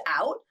 right, that's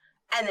out.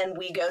 And then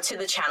we go to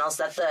the channels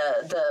that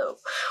the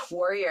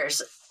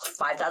warriors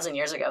 5,000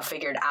 years ago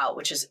figured out,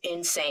 which is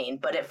insane,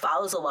 but it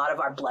follows a lot of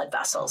our blood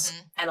vessels,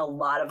 mm-hmm, and a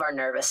lot of our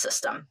nervous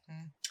system.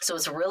 Mm-hmm. So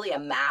it's really a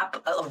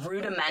map, a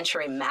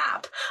rudimentary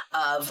map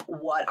of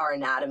what our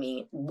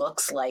anatomy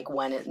looks like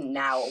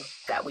now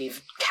that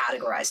we've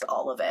categorized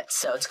all of it.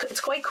 So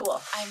it's quite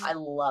cool. I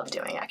love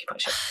doing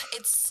acupuncture.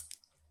 It's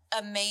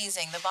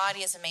amazing. The body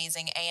is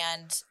amazing.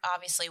 And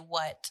obviously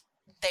what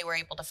they were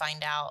able to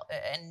find out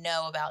and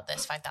know about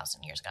this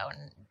 5,000 years ago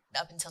and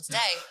up until today.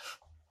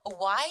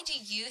 Why do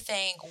you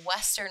think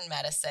Western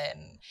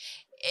medicine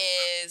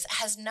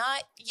has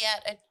not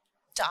yet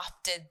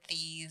adopted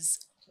these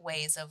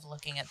ways of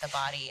looking at the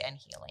body and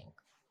healing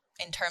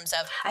in terms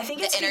of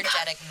the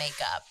energetic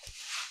makeup?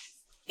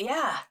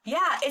 Yeah.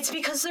 It's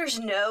because there's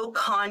no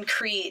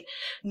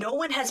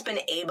one has been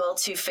able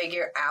to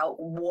figure out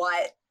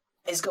what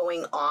is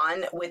going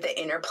on with the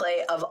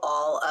interplay of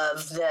all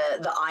of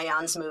the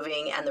ions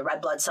moving and the red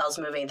blood cells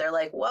moving. They're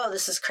like, whoa,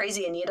 this is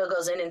crazy. A needle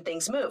goes in and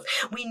things move.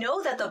 We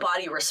know that the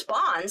body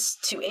responds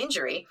to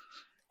injury,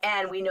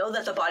 and we know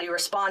that the body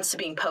responds to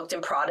being poked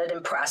and prodded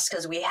and pressed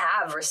because we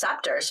have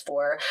receptors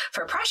for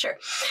pressure.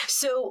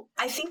 So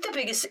I think the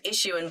biggest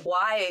issue and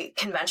why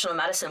conventional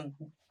medicine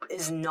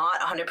is not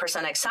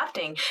 100%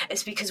 accepting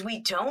is because we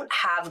don't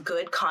have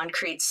good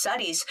concrete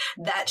studies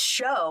that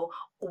show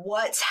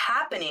what's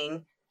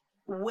happening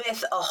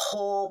with a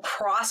whole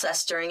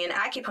process during an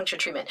acupuncture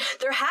treatment.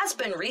 There has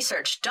been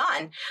research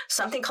done,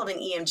 something called an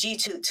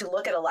EMG, to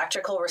look at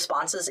electrical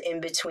responses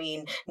in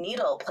between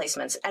needle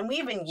placements. And we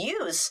even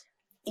use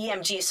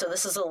EMG, so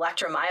this is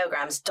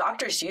electromyograms.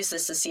 Doctors use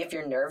this to see if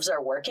your nerves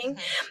are working.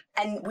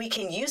 Mm-hmm. And we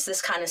can use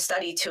this kind of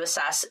study to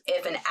assess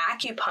if an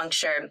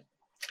acupuncture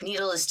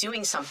needle is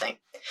doing something.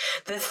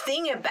 The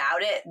thing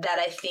about it that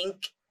I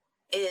think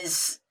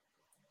is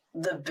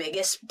the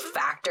biggest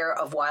factor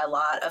of why a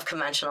lot of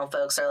conventional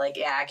folks are like,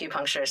 yeah,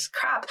 acupuncture is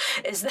crap,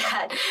 is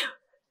that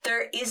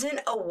there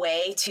isn't a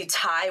way to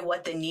tie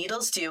what the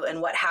needles do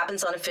and what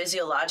happens on a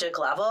physiologic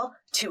level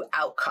to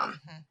outcome.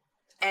 Mm-hmm.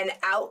 And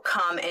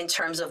outcome in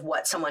terms of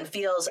what someone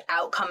feels,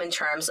 outcome in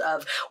terms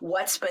of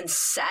what's been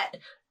set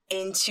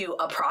into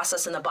a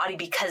process in the body,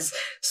 because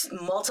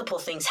multiple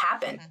things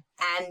happen,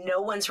 mm-hmm, and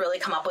no one's really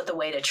come up with a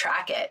way to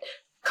track it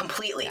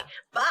completely. Yeah.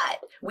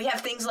 But we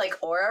have things like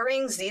aura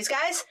rings. These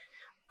guys,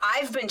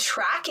 I've been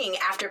tracking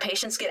after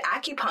patients get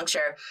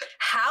acupuncture,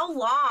 how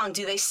long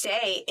do they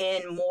stay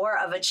in more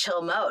of a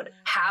chill mode?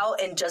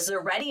 And does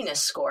their readiness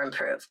score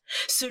improve?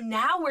 So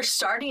now we're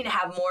starting to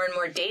have more and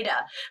more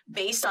data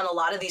based on a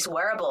lot of these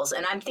wearables.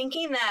 And I'm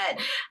thinking that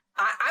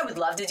I would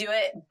love to do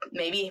it.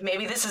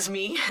 Maybe this is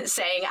me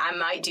saying I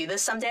might do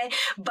this someday,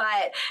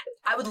 but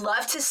I would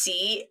love to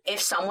see if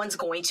someone's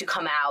going to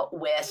come out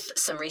with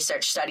some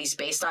research studies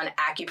based on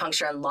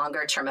acupuncture and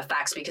longer term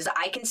effects, because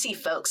I can see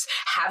folks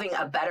having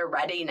a better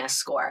readiness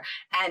score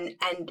and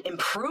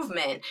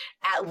improvement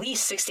at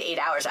least 6 to 8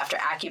 hours after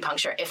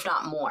acupuncture, if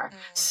not more. Mm-hmm.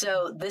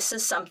 So this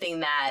is something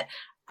that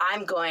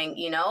I'm going,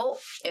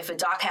 if a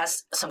doc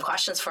has some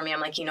questions for me, I'm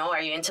like,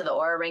 are you into the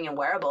aura ring and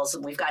wearables?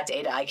 We've got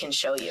data. I can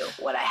show you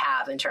what I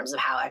have in terms of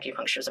how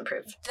acupuncture is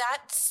improved.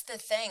 That's the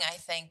thing. I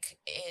think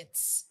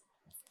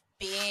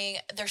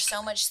there's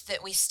so much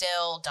that we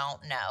still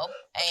don't know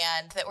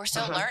and that we're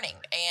still mm-hmm. learning.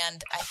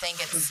 And I think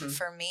it's, mm-hmm.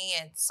 for me,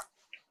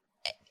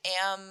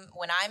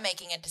 when I'm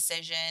making a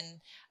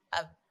decision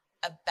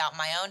about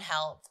my own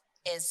health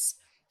is,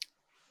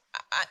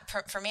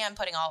 for me, I'm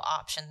putting all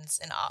options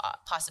and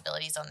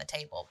possibilities on the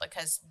table,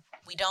 because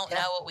we don't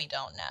know what we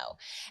don't know.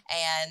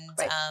 And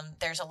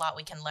there's a lot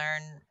we can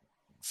learn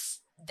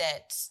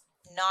that's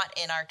not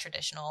in our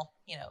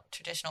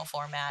traditional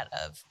format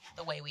of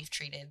the way we've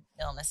treated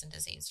illness and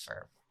disease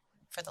for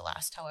for the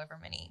last however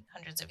many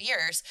hundreds of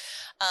years.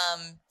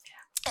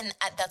 And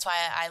that's why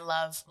I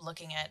love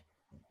looking at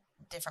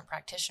different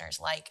practitioners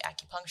like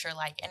acupuncture,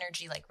 like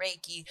energy, like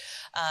Reiki,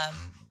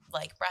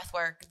 like breath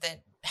work,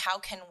 that how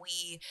can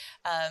we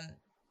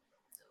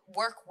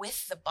work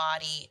with the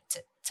body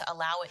to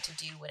allow it to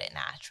do what it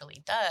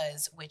naturally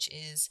does, which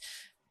is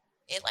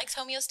it likes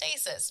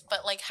homeostasis.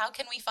 But like, how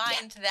can we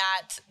find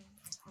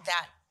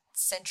that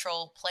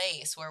central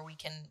place where we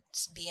can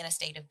be in a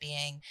state of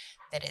being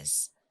that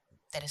is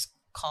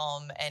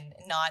calm and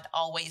not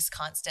always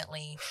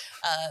constantly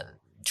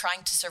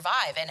trying to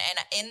survive? And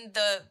in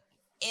the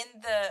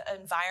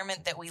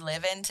environment that we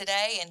live in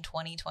today in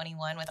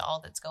 2021, with all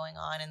that's going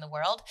on in the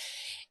world,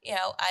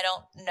 I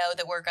don't know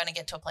that we're going to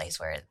get to a place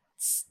where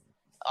it's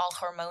all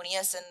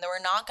harmonious and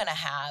we're not going to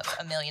have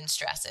a million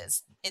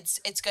stresses.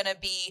 It's going to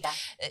be,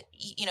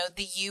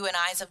 the you and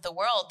I's of the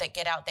world that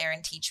get out there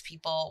and teach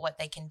people what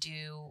they can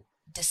do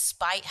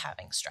despite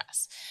having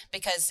stress,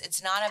 because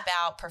it's not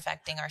about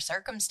perfecting our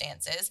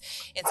circumstances.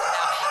 It's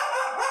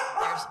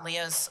about, there's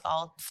Leo's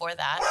all for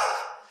that.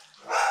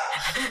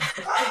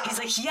 He's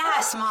like,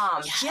 yes,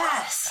 Mom,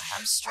 yes.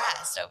 I'm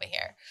stressed over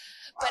here.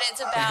 But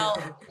it's about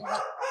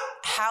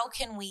how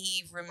can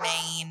we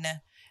remain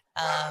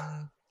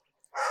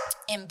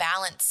in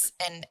balance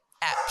and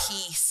at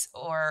peace,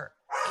 or,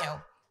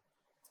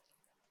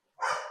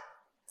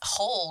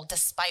 whole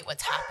despite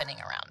what's happening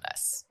around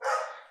us.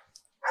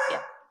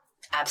 Yeah.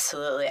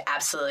 Absolutely.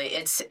 Absolutely.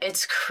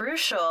 It's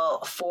crucial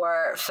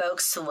for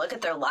folks to look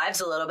at their lives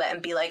a little bit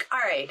and be like, all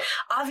right,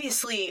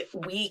 obviously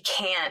we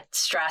can't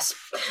stress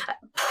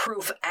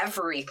proof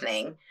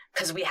everything,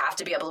 because we have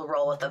to be able to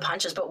roll with the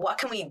punches. But what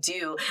can we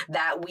do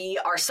that we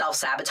are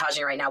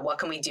self-sabotaging right now? What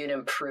can we do to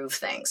improve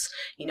things?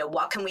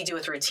 What can we do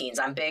with routines?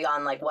 I'm big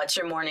on like, what's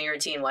your morning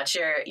routine? What's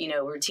your,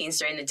 routines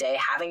during the day,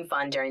 having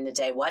fun during the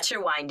day? What's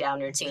your wind down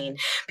routine?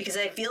 Because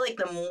I feel like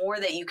the more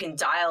that you can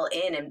dial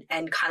in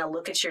and kind of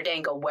look at your day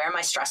and go, where am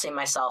I stressing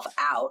myself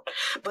out?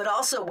 But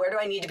also, where do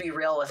I need to be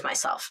real with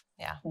myself?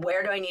 Yeah.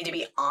 Where do I need to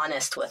be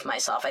honest with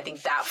myself? I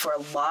think that for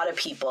a lot of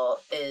people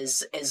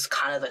is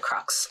kind of the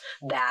crux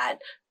that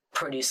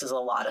produces a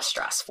lot of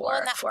stress for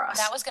us.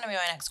 That was going to be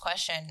my next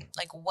question.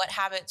 Like, what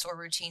habits or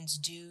routines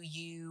do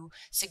you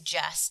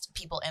suggest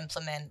people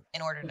implement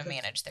in order to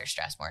manage their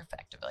stress more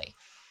effectively?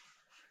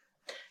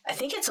 I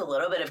think it's a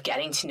little bit of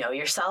getting to know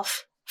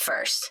yourself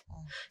first.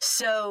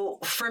 So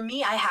for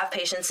me, I have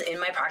patients in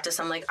my practice.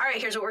 I'm like, all right,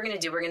 here's what we're going to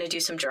do. We're going to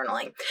do some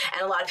journaling.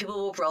 And a lot of people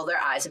will roll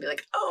their eyes and be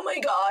like, oh my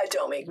God,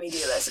 don't make me do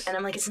this. And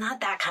I'm like, it's not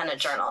that kind of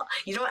journal.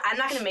 I'm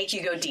not going to make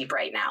you go deep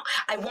right now.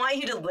 I want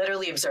you to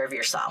literally observe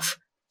yourself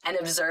and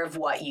observe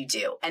what you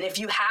do. And if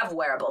you have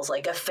wearables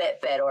like a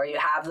Fitbit, or you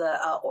have the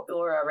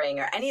Oura Ring,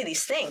 or any of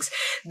these things,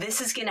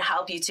 this is going to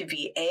help you to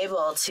be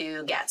able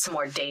to get some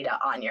more data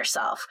on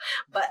yourself.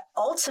 But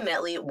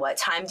ultimately, what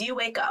time do you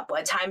wake up?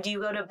 What time do you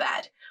go to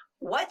bed?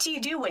 What do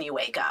you do when you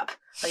wake up?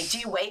 Like, do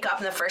you wake up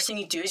and the first thing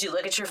you do is you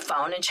look at your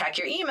phone and check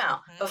your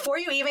email before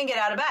you even get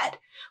out of bed?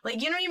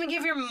 Like, you don't even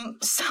give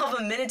yourself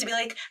a minute to be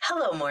like,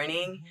 hello,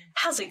 morning.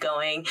 How's it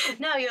going?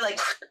 No, you're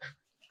like,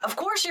 of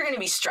course you're going to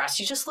be stressed.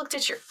 You just looked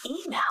at your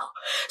email.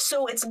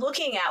 So it's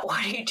looking at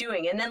what are you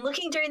doing, and then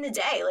looking during the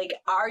day. Like,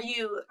 are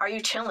you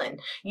chilling?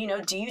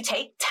 Do you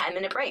take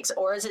 10-minute breaks,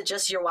 or is it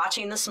just you're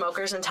watching the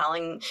smokers and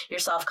telling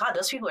yourself, God,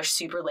 those people are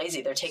super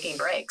lazy. They're taking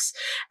breaks.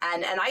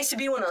 And I used to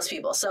be one of those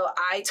people. So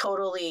I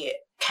totally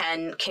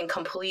can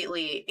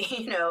completely,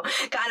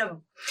 kind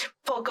of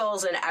poke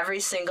holes in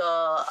every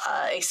single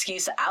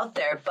excuse out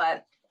there.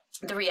 But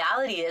the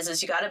reality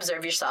is you got to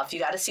observe yourself. You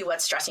got to see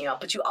what's stressing you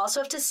out, but you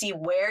also have to see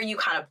where you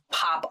kind of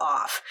pop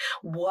off.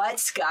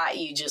 What's got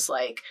you just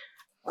like,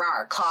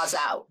 claws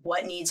out?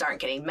 What needs aren't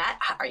getting met?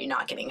 Are you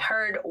not getting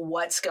heard?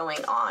 What's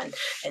going on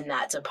in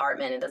that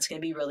department? And that's going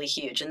to be really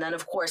huge. And then,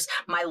 of course,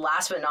 my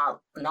last but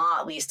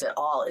not least at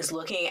all is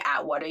looking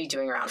at what are you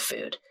doing around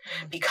food?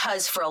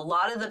 Because for a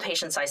lot of the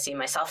patients I see,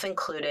 myself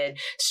included,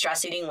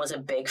 stress eating was a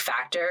big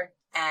factor.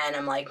 And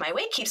I'm like, my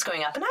weight keeps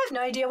going up and I have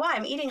no idea why.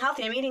 I'm eating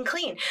healthy. I'm eating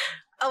clean.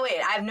 Oh,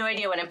 wait, I have no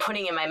idea what I'm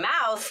putting in my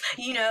mouth,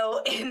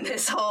 in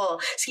this whole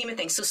scheme of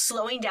things. So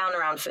slowing down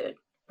around food,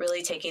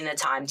 really taking the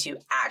time to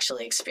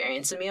actually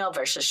experience a meal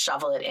versus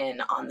shovel it in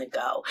on the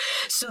go.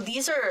 So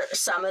these are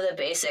some of the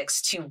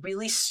basics to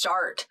really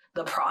start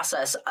the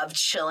process of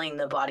chilling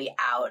the body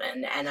out.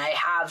 And I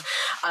have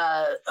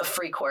a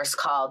free course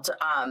called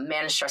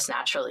Manage Stress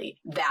Naturally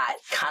that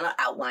kind of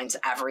outlines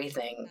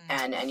everything.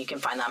 And you can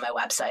find that on my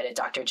website at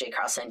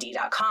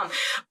drjkrausend.com.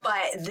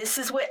 But this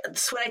is what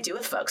I do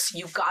with folks.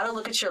 You've got to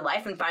look at your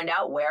life and find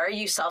out, where are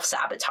you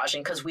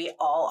self-sabotaging? Because we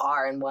all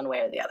are in one way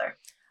or the other.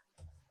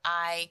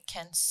 I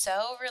can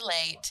so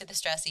relate to the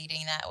stress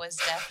eating. That was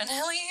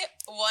definitely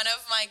one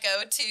of my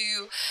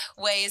go-to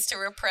ways to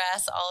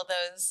repress all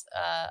those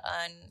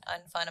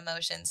unfun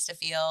emotions to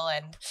feel.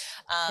 And,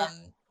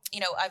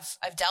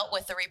 I've dealt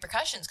with the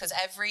repercussions, because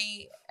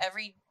every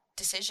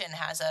decision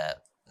has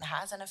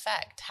an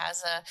effect,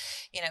 has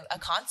a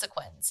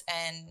consequence.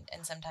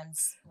 And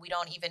sometimes we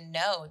don't even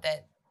know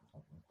that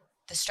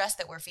the stress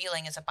that we're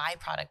feeling is a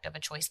byproduct of a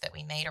choice that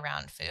we made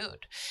around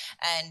food.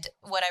 And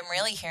what I'm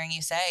really hearing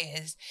you say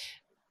is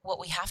what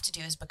we have to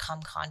do is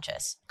become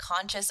conscious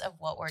of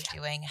what we're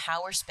doing,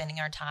 how we're spending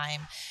our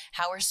time,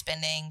 how we're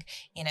spending,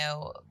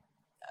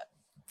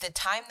 the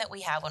time that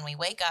we have when we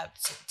wake up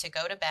to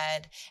go to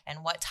bed,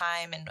 and what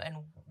time and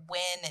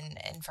when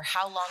and for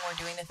how long we're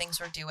doing the things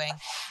we're doing,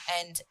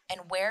 and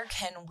where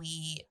can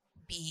we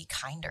be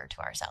kinder to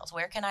ourselves?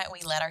 Where can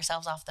we let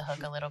ourselves off the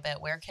hook a little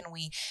bit? Where can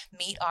we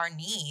meet our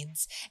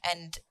needs?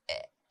 And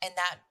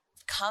that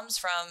comes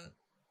from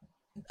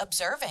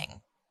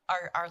observing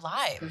our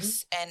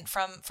lives, and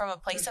from a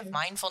place of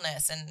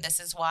mindfulness. And this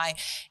is why,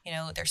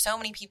 there's so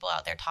many people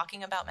out there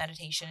talking about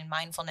meditation and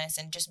mindfulness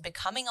and just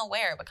becoming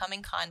aware,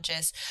 becoming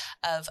conscious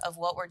of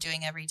what we're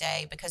doing every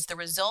day, because the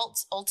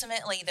results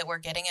ultimately that we're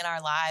getting in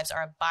our lives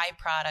are a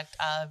byproduct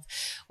of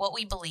what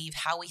we believe,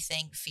 how we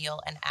think, feel,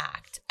 and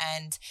act.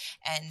 And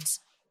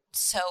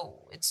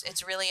so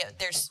it's really,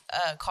 there's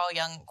a Carl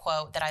Jung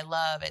quote that I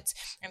love. It's,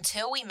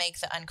 until we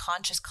make the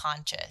unconscious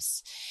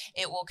conscious,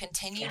 it will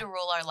continue to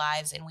rule our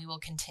lives, and we will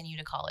continue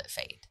to call it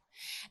fate.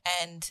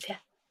 And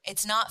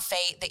it's not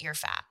fate that you're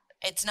fat.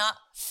 It's not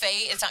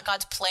fate. It's not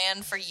God's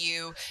plan for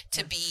you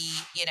to be,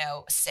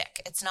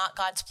 sick. It's not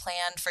God's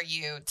plan for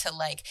you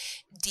to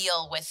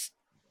deal with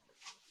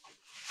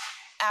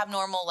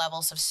abnormal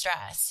levels of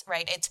stress,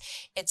 right?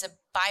 It's a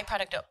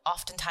byproduct of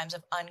oftentimes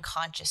of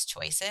unconscious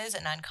choices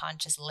and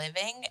unconscious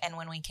living. And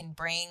when we can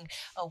bring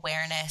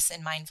awareness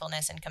and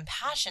mindfulness and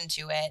compassion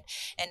to it,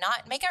 and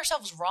not make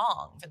ourselves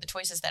wrong for the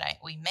choices that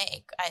we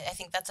make, I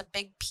think that's a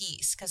big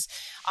piece. Because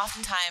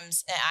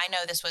oftentimes, and I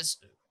know this was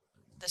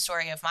the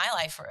story of my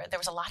life, where there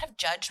was a lot of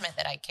judgment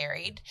that I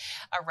carried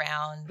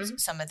around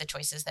some of the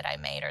choices that I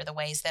made or the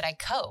ways that I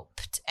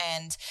coped.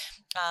 And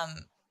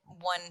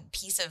one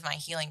piece of my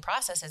healing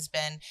process has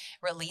been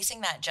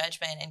releasing that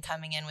judgment and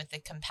coming in with the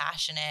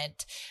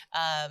compassionate,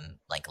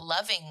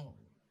 loving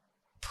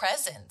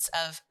presence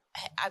of,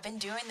 I've been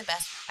doing the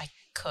best I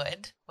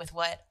could with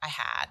what I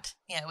had,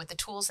 with the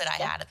tools that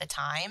I had at the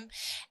time.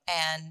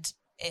 And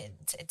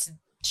it's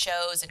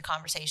shows and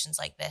conversations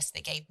like this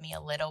that gave me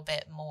a little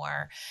bit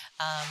more,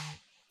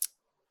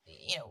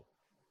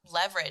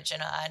 leverage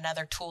and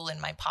another tool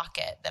in my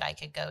pocket that I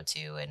could go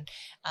to, and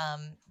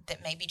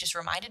that maybe just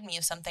reminded me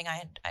of something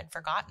I'd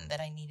forgotten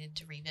that I needed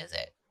to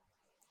revisit.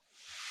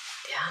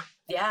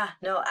 Yeah,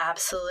 no,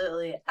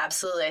 absolutely.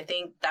 Absolutely. I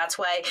think that's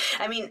why,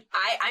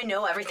 I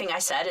know everything I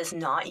said is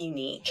not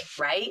unique,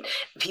 right?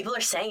 People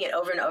are saying it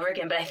over and over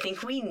again, but I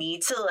think we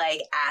need to,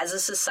 as a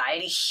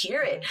society,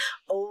 hear it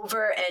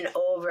over and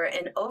over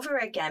and over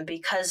again,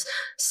 because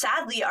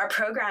sadly our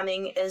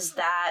programming is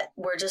that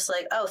we're just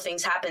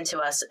things happen to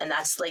us. And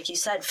that's, like you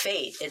said,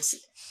 fate.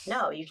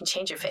 No, you can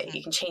change your fate.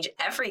 You can change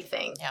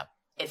everything. Yep.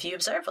 If you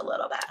observe a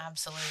little bit.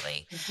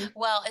 Absolutely.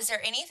 Well, is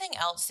there anything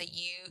else that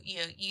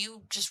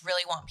you just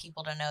really want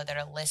people to know that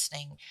are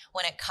listening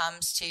when it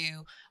comes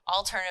to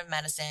alternative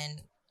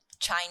medicine,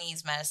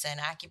 Chinese medicine,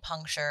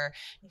 acupuncture?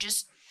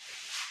 Just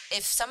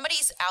if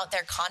somebody's out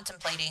there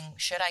contemplating,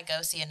 should I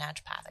go see a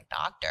naturopathic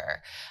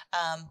doctor?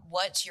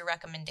 What's your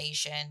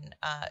recommendation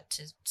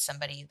to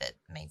somebody that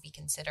may be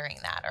considering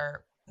that,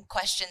 or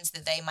questions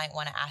that they might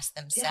want to ask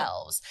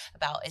themselves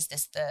about, is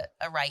this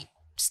a right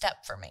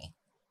step for me?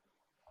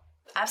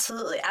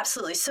 Absolutely.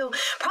 Absolutely. So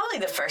probably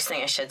the first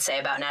thing I should say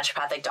about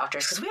naturopathic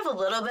doctors, because we have a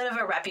little bit of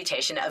a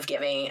reputation of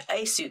giving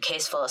a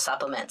suitcase full of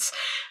supplements.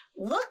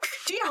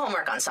 Do your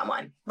homework on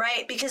someone,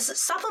 right? Because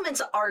supplements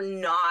are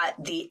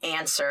not the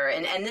answer.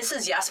 And this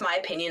is, yes, my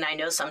opinion. I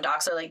know some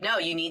docs are like, no,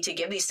 you need to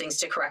give these things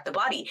to correct the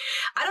body.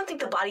 I don't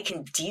think the body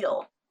can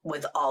deal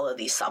with all of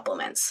these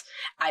supplements.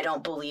 I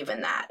don't believe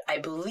in that. I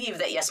believe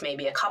that, yes,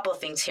 maybe a couple of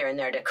things here and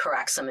there to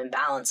correct some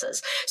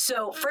imbalances.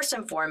 So first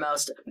and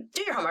foremost,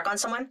 do your homework on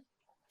someone.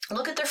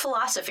 Look at their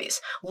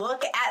philosophies.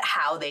 Look at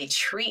how they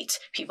treat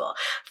people.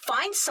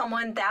 Find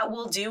someone that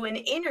will do an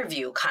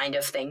interview kind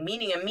of thing,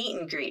 meaning a meet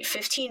and greet,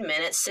 15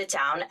 minutes, sit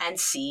down and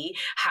see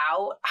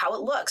how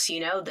it looks.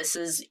 This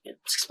is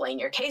explain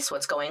your case,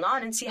 what's going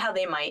on, and see how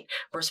they might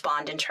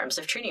respond in terms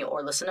of treating you,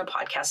 or listen to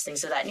podcasts,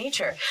 things of that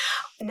nature.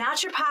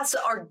 Naturopaths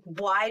are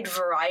wide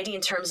variety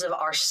in terms of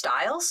our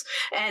styles,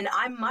 and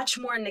I'm much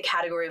more in the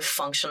category of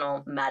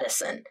functional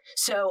medicine.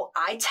 So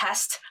I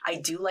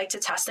do like to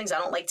test things. I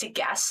don't like to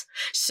guess.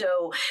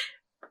 So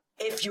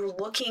if you're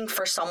looking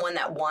for someone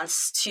that's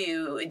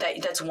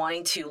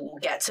wanting to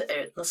get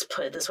to, let's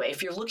put it this way,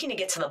 if you're looking to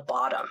get to the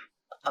bottom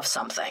of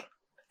something,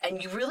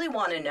 and you really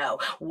want to know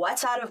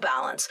what's out of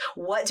balance,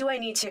 what do I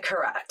need to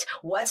correct,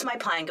 what's my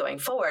plan going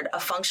forward, a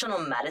functional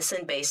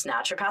medicine-based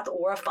naturopath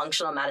or a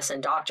functional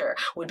medicine doctor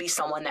would be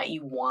someone that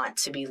you want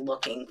to be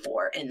looking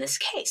for in this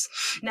case.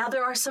 Now,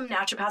 there are some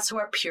naturopaths who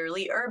are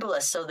purely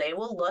herbalists, so they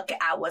will look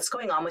at what's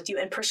going on with you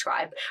and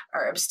prescribe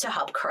herbs to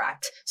help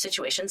correct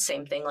situations.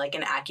 Same thing like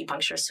an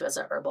acupuncturist who has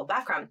an herbal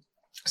background.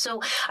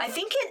 So I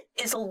think it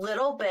is a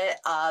little bit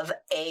of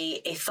a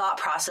thought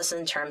process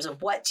in terms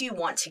of what do you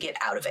want to get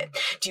out of it?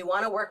 Do you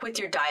want to work with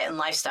your diet and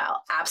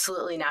lifestyle?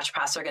 Absolutely,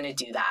 naturopaths are going to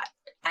do that.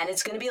 And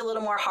it's going to be a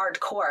little more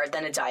hardcore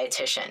than a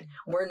dietitian.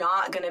 We're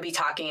not going to be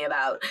talking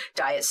about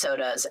diet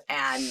sodas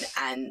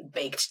and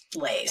baked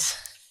Lays.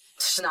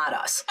 It's just not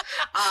us.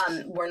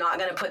 We're not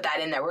going to put that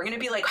in there. We're going to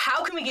be like,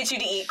 how can we get you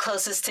to eat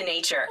closest to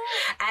nature?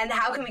 And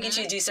how can we get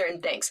you to do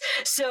certain things?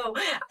 So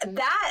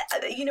that,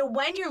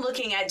 when you're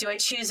looking at, do I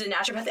choose a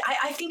naturopath?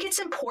 I think it's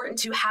important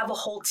to have a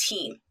whole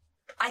team.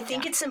 I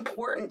think it's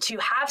important to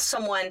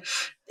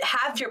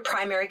have your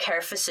primary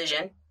care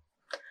physician,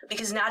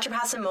 because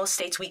naturopaths in most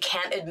states, we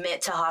can't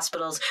admit to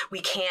hospitals.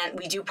 We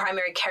do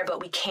primary care, but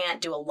we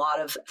can't do a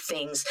lot of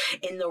things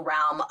in the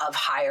realm of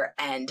higher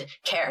end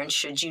care. And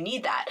should you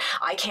need that,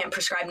 I can't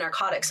prescribe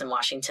narcotics in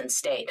Washington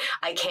state.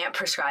 I can't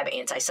prescribe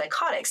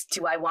antipsychotics.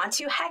 Do I want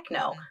to? Heck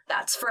no.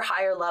 That's for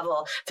higher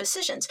level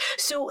physicians.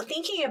 So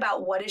thinking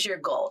about what is your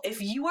goal,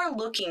 if you are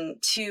looking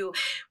to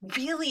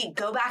really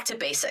go back to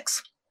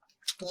basics,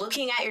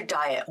 looking at your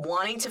diet,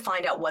 wanting to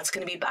find out what's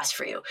going to be best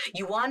for you.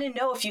 You want to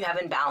know if you have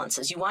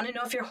imbalances. You want to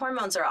know if your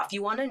hormones are off.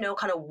 You want to know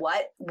kind of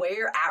where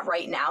you're at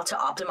right now to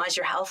optimize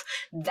your health.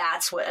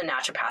 That's what a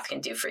naturopath can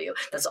do for you.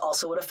 That's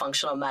also what a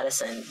functional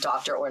medicine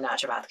doctor or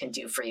naturopath can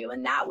do for you.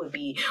 And that would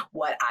be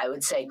what I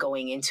would say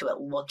going into it,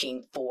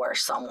 looking for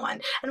someone.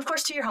 And of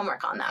course, do your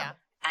homework on them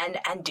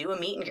and do a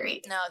meet and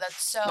greet. No,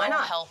 that's so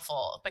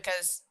helpful,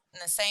 because in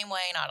the same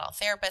way, not all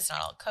therapists,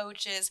 not all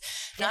coaches,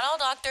 not all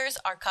doctors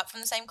are cut from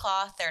the same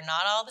cloth. They're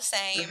not all the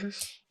same. Mm-hmm.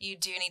 You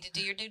do need to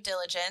do your due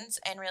diligence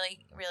and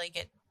really, really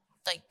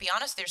be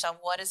honest with yourself.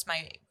 What is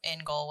my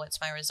end goal? What's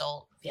my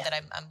result that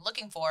I'm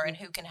looking for, and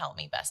who can help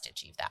me best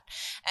achieve that?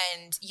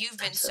 And you've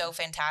been so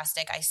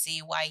fantastic. I see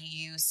why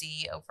you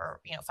see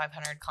over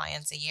 500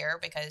 clients a year,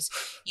 because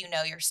you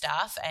know your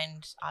stuff,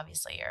 and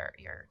obviously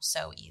you're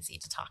so easy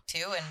to talk to,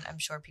 and I'm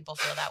sure people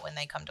feel that when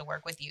they come to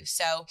work with you.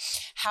 So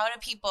how do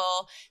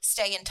people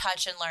stay in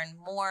touch and learn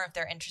more if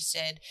they're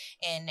interested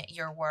in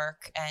your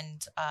work,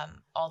 and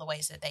all the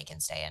ways that they can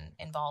stay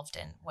involved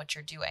in what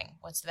you're doing?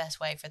 What's the best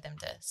way for them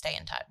to stay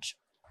in touch?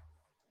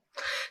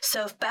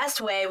 So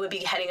best way would be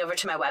heading over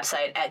to my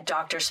website at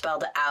Dr.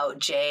 spelled out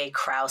J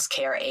Krause,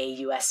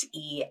 KRAUSEND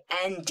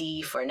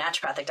for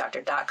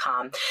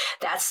naturopathicdoctor.com.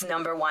 That's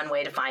number one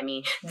way to find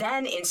me.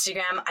 Then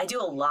Instagram. I do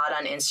a lot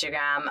on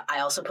Instagram. I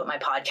also put my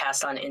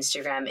podcast on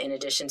Instagram in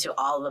addition to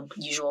all the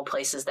usual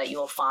places that you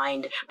will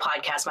find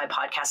podcasts. My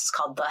podcast is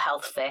called The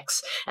Health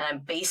Fix, and I'm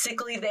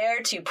basically there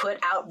to put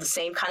out the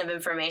same kind of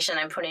information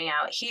I'm putting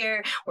out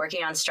here,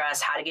 working on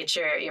stress, how to get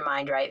your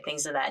mind right,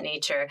 things of that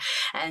nature.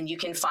 And you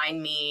can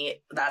find me.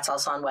 That's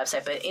also on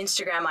website, but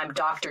Instagram, I'm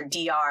Dr.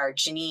 Dr.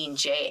 Jannine,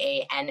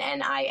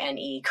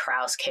 Jannine,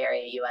 Krause,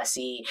 Krause.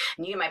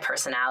 And you get my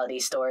personality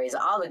stories,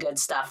 all the good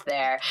stuff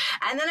there.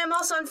 And then I'm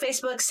also on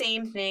Facebook,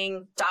 same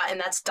thing, and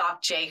that's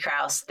Doc J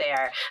Krause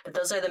there. But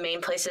those are the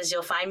main places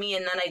you'll find me.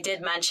 And then I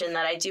did mention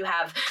that I do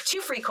have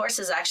 2 free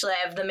courses. Actually,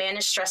 I have the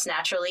Manage Stress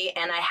Naturally,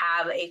 and I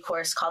have a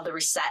course called the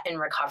Reset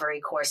and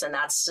Recovery course. And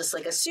that's just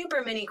like a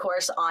super mini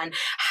course on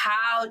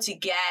how to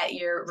get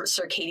your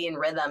circadian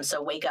rhythm.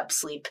 So wake up,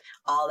 sleep,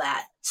 all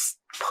that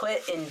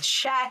put in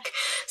check.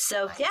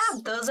 So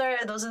nice. those are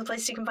the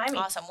places you can find me.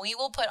 Awesome. We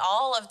will put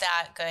all of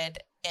that good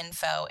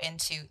info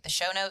into the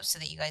show notes so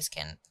that you guys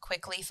can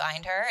quickly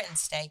find her and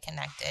stay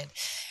connected.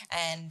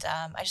 And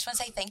I just want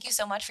to say thank you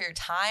so much for your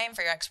time,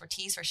 for your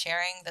expertise, for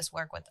sharing this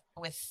work with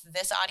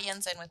this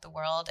audience and with the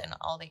world, and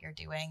all that you're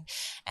doing.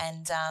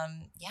 And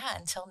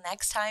until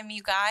next time,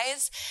 you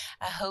guys,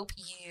 I hope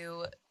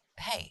you,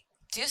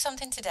 do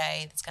something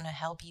today that's going to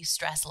help you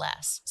stress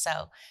less.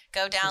 So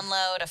go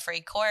download a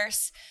free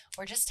course,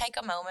 or just take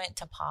a moment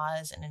to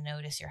pause and to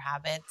notice your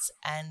habits,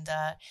 and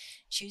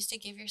choose to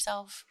give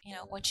yourself,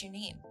 what you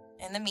need.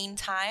 In the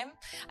meantime,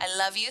 I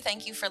love you.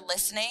 Thank you for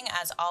listening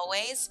as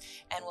always,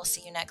 and we'll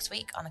see you next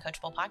week on the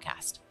Coachable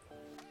Podcast.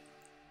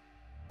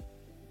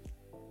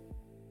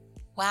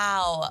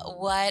 Wow,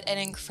 what an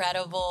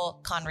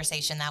incredible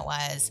conversation that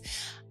was.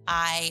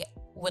 I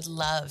would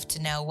love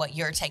to know what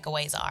your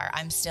takeaways are.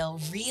 I'm still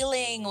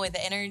reeling with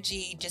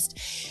energy, just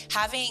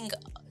having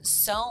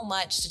so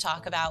much to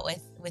talk about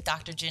with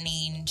Dr.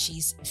 Jannine.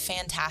 She's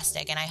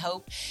fantastic. And I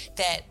hope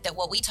that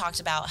what we talked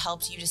about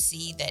helps you to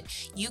see that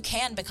you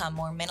can become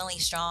more mentally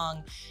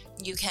strong.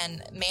 You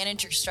can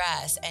manage your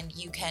stress, and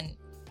you can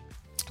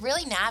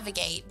really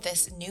navigate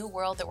this new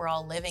world that we're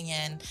all living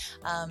in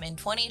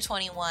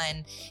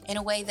 2021 in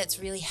a way that's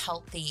really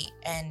healthy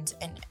and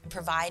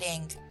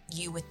providing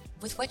you with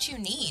what you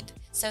need,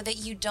 so that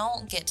you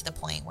don't get to the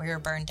point where you're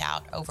burned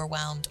out,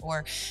 overwhelmed,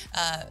 or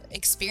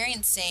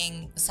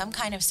experiencing some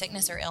kind of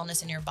sickness or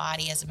illness in your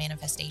body as a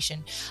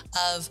manifestation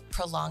of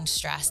prolonged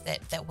stress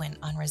that went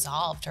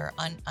unresolved or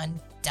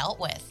undealt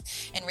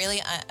with and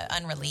really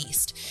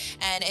unreleased.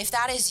 And if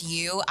that is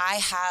you, I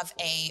have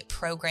a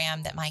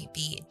program that might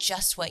be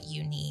just what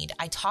you need.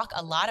 I talk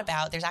a lot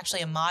about, there's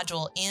actually a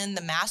module in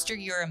the Master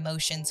Your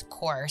Emotions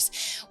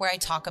course where I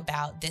talk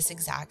about this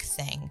exact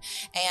thing.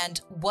 And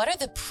what are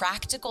the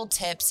practical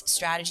tips,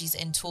 strategies,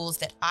 and tools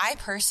that I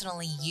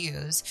personally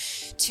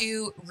use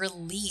to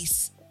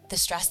release the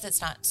stress that's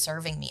not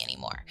serving me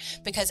anymore.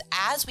 Because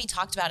as we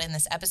talked about in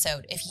this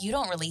episode, if you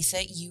don't release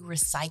it, you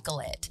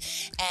recycle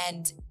it.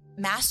 And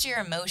Master Your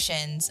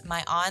Emotions,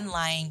 my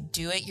online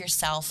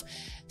do-it-yourself,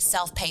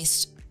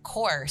 self-paced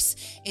course,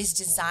 is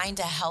designed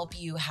to help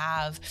you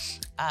have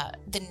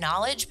the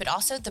knowledge, but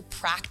also the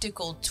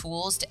practical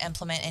tools to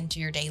implement into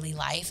your daily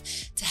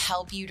life to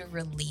help you to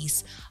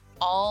release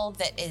all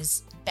that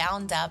is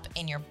bound up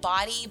in your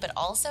body, but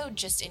also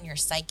just in your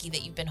psyche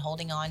that you've been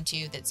holding on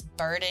to, that's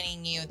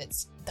burdening you,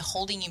 that's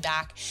holding you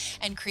back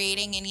and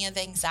creating any of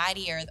the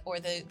anxiety or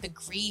the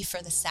grief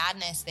or the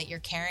sadness that you're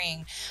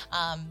carrying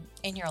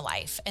in your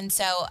life. And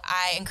so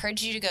I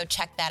encourage you to go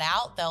check that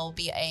out. There'll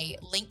be a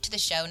link to the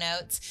show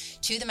notes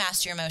to the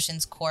Master Your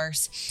Emotions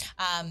course.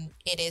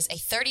 It is a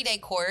 30-day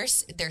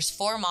course. There's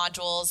 4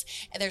 modules.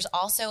 And there's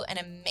also an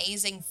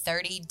amazing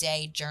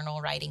 30-day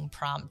journal writing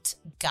prompt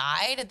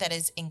guide that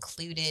is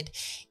included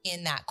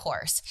in that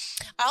course.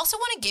 I also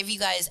want to give you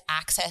guys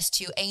access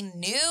to a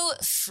new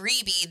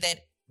freebie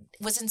that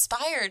was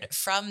inspired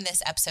from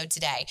this episode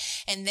today.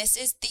 And this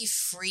is the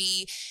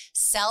free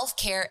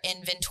self-care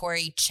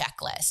inventory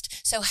checklist.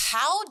 So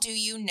how do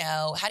you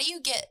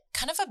get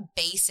kind of a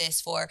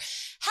basis for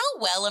how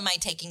well am I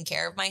taking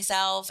care of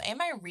myself?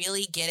 Am I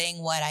really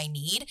getting what I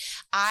need?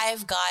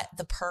 I've got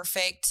the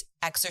perfect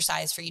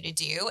exercise for you to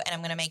do, and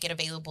I'm going to make it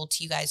available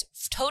to you guys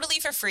totally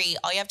for free.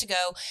 All you have to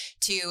go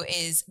to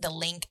is the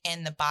link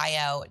in the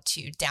bio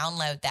to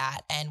download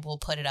that, and we'll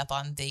put it up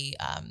on the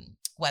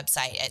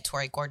website at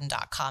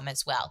torigordon.com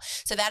as well.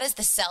 So that is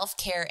the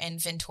self-care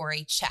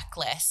inventory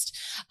checklist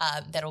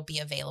that'll be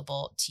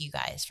available to you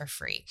guys for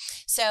free.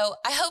 So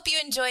I hope you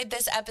enjoyed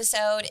this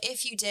episode.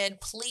 If you did,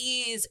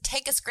 please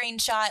take a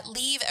screenshot,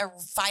 leave a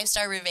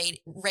 5-star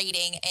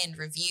rating and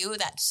review.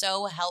 That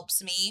so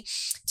helps me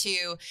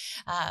to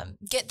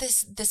get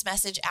this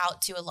message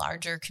out to a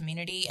larger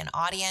community and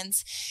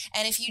audience.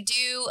 And if you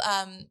do,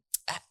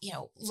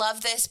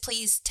 love this,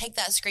 please take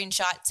that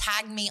screenshot,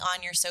 tag me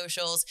on your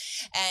socials,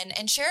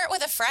 and share it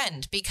with a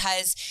friend,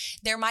 because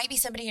there might be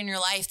somebody in your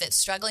life that's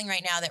struggling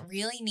right now that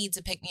really needs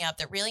a pick me up,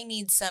 that really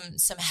needs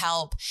some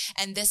help.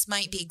 And this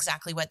might be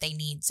exactly what they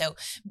need. So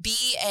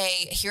be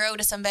a hero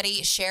to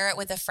somebody, share it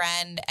with a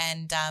friend.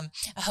 And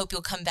I hope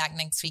you'll come back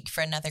next week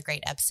for another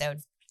great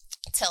episode.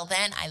 Till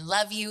then, I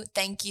love you.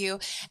 Thank you.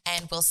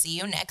 And we'll see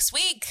you next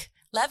week.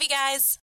 Love you guys.